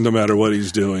 No matter what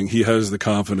he's doing, he has the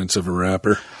confidence of a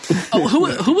rapper. Oh,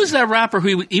 who was that rapper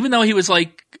who, even though he was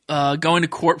going to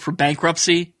court for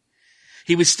bankruptcy,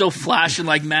 he was still flashing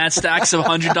mad stacks of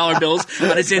 $100 bills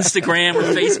on his Instagram or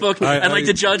Facebook, and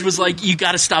the judge was like, "You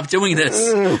got to stop doing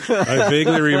this." I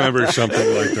vaguely remember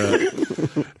something like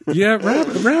that. Yeah,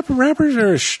 rappers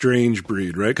are a strange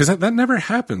breed, right? Because that never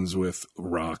happens with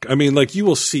rock. I mean, you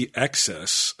will see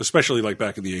excess, especially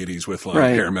back in the 80s with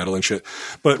hair metal and shit.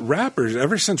 But rappers,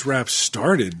 ever since rap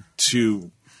started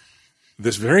to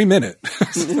this very minute,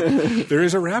 there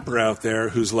is a rapper out there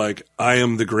who's like, "I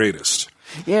am the greatest."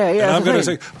 Yeah. And I'm going to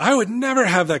say, I would never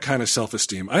have that kind of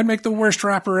self-esteem. I'd make the worst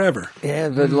rapper ever. Yeah,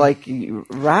 but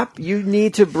rap, you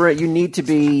need to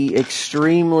be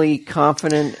extremely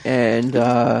confident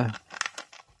and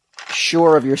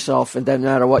sure of yourself, and no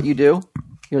matter what you do,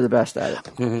 you're the best at it.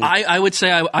 Mm-hmm. I would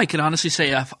say I could honestly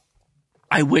say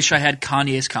I wish I had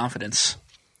Kanye's confidence.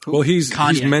 Well, he's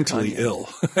mentally ill.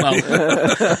 Well,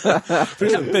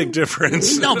 there's a big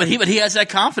difference. No, but he has that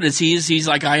confidence. He's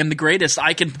like, I am the greatest.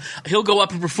 He'll go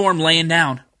up and perform laying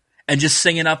down and just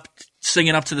singing up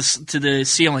to the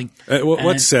ceiling.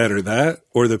 What's sadder, that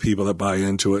or the people that buy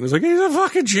into it? And it's like, he's a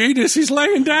fucking genius. He's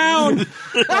laying down.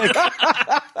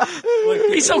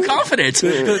 He's so confident.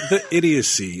 The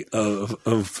idiocy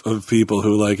of people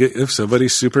who if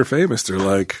somebody's super famous, they're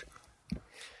like.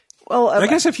 Well, I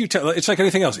guess if you tell, it's like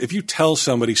anything else. If you tell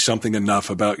somebody something enough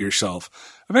about yourself,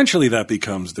 eventually that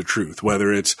becomes the truth.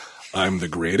 Whether it's I'm the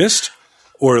greatest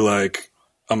or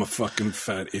I'm a fucking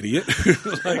fat idiot who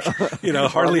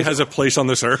hardly has a place on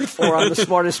this earth. Or I'm the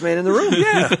smartest man in the room.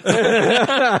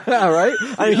 Yeah. All right.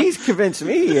 I mean, he's convinced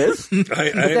me he is.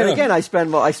 But then again, I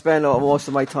spend most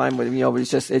of my time with him. But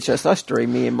it's just us three,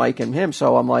 me and Mike and him.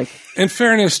 So I'm like, in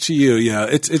fairness to you, yeah,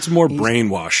 it's more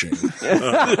brainwashing.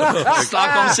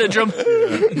 Stockholm syndrome.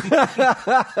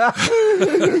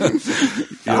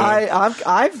 Yeah.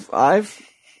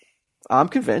 I'm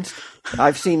convinced.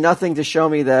 I've seen nothing to show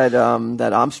me that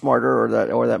I'm smarter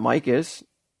or that Mike is.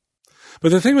 But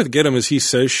the thing with Get Him is he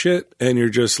says shit, and you're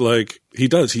just like, he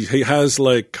does. He has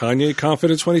like Kanye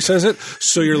confidence when he says it.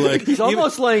 So you're like, He's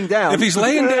almost laying down. if he's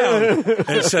laying down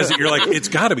and says it, you're like, it's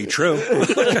got to be true.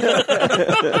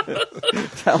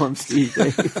 Tell him, Steve.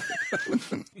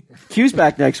 Q's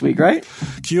back next week, right?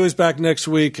 Q is back next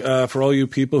week. For all you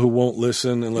people who won't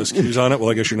listen unless Q's on it,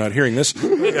 well, I guess you're not hearing this.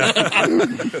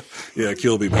 Yeah, Q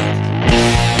will be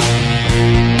back.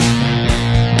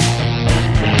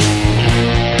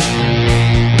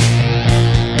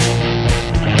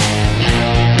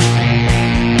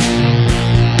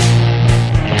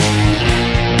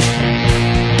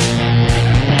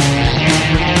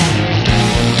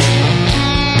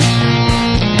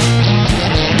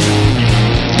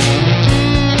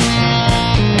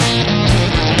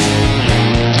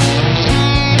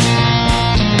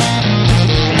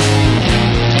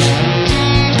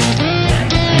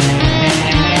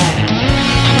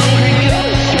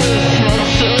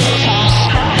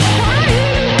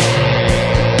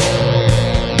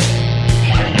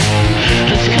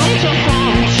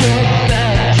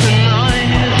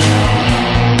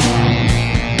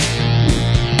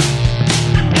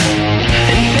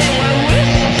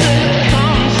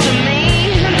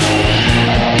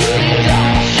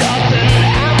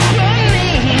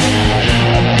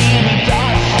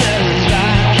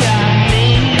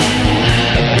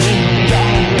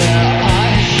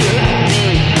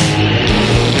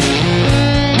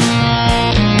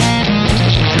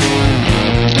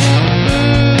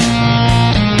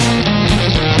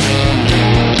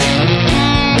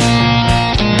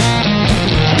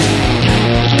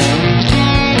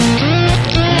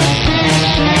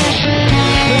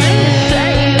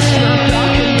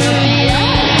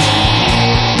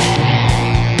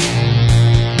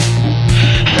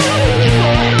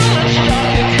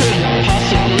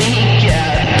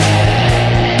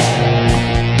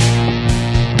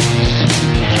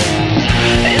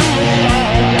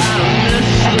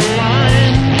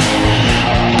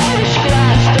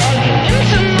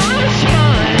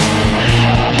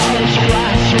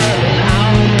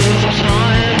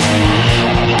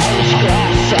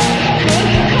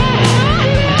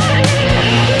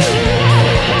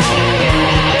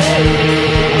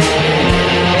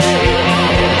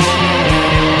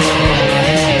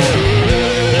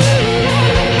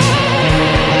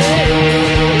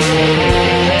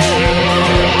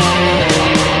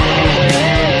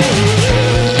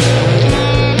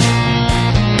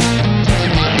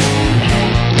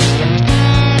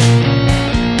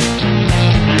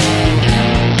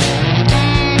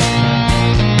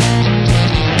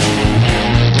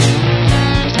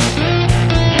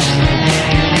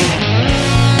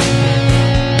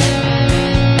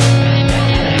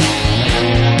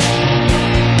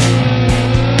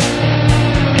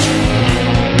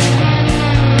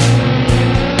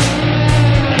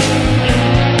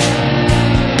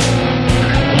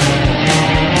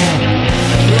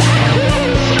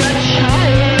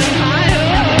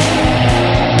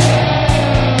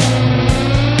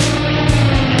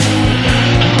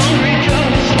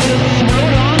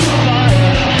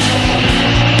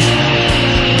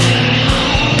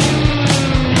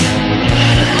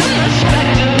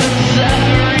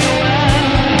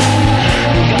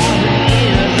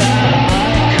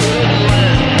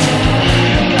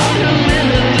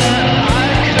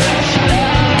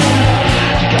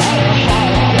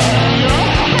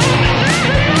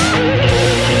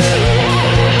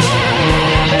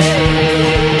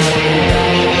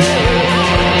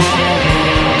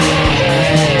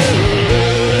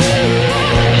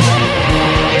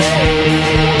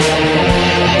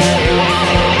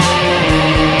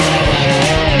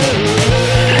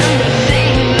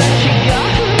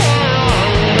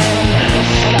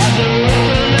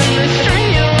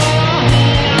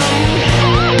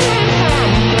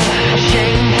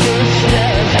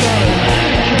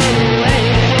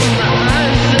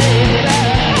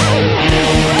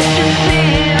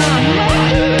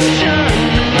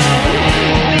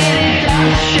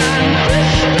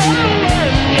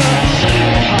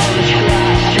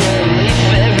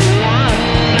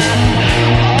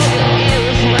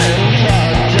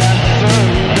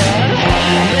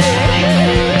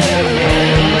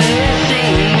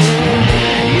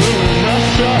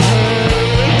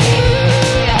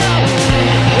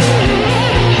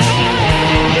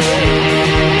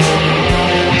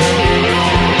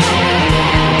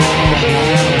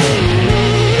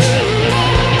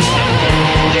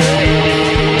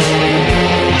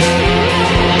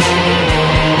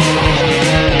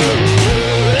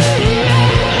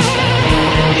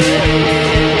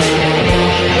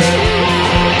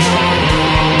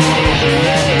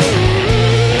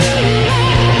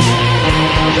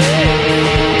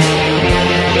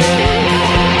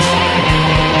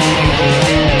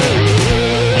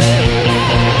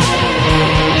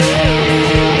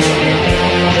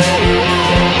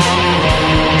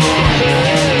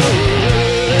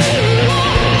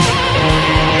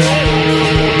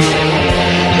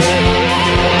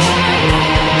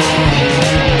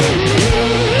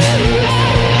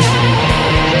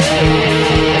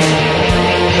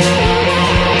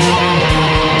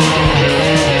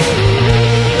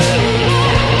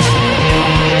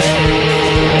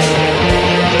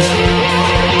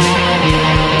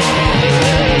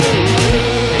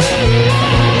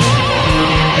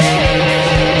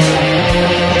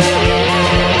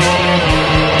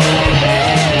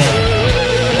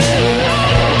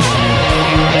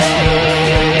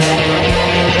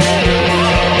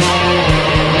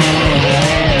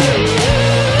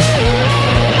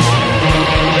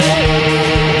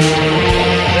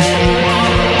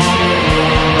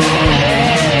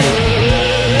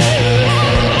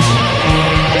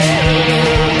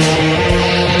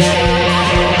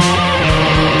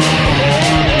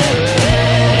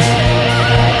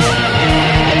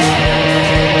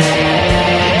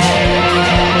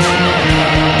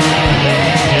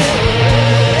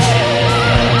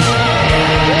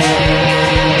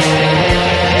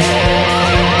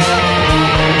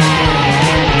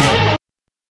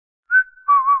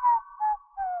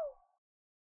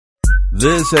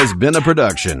 This has been a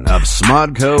production of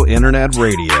Smodco Internet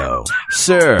Radio.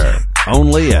 Sir,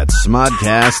 only at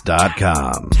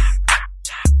smodcast.com.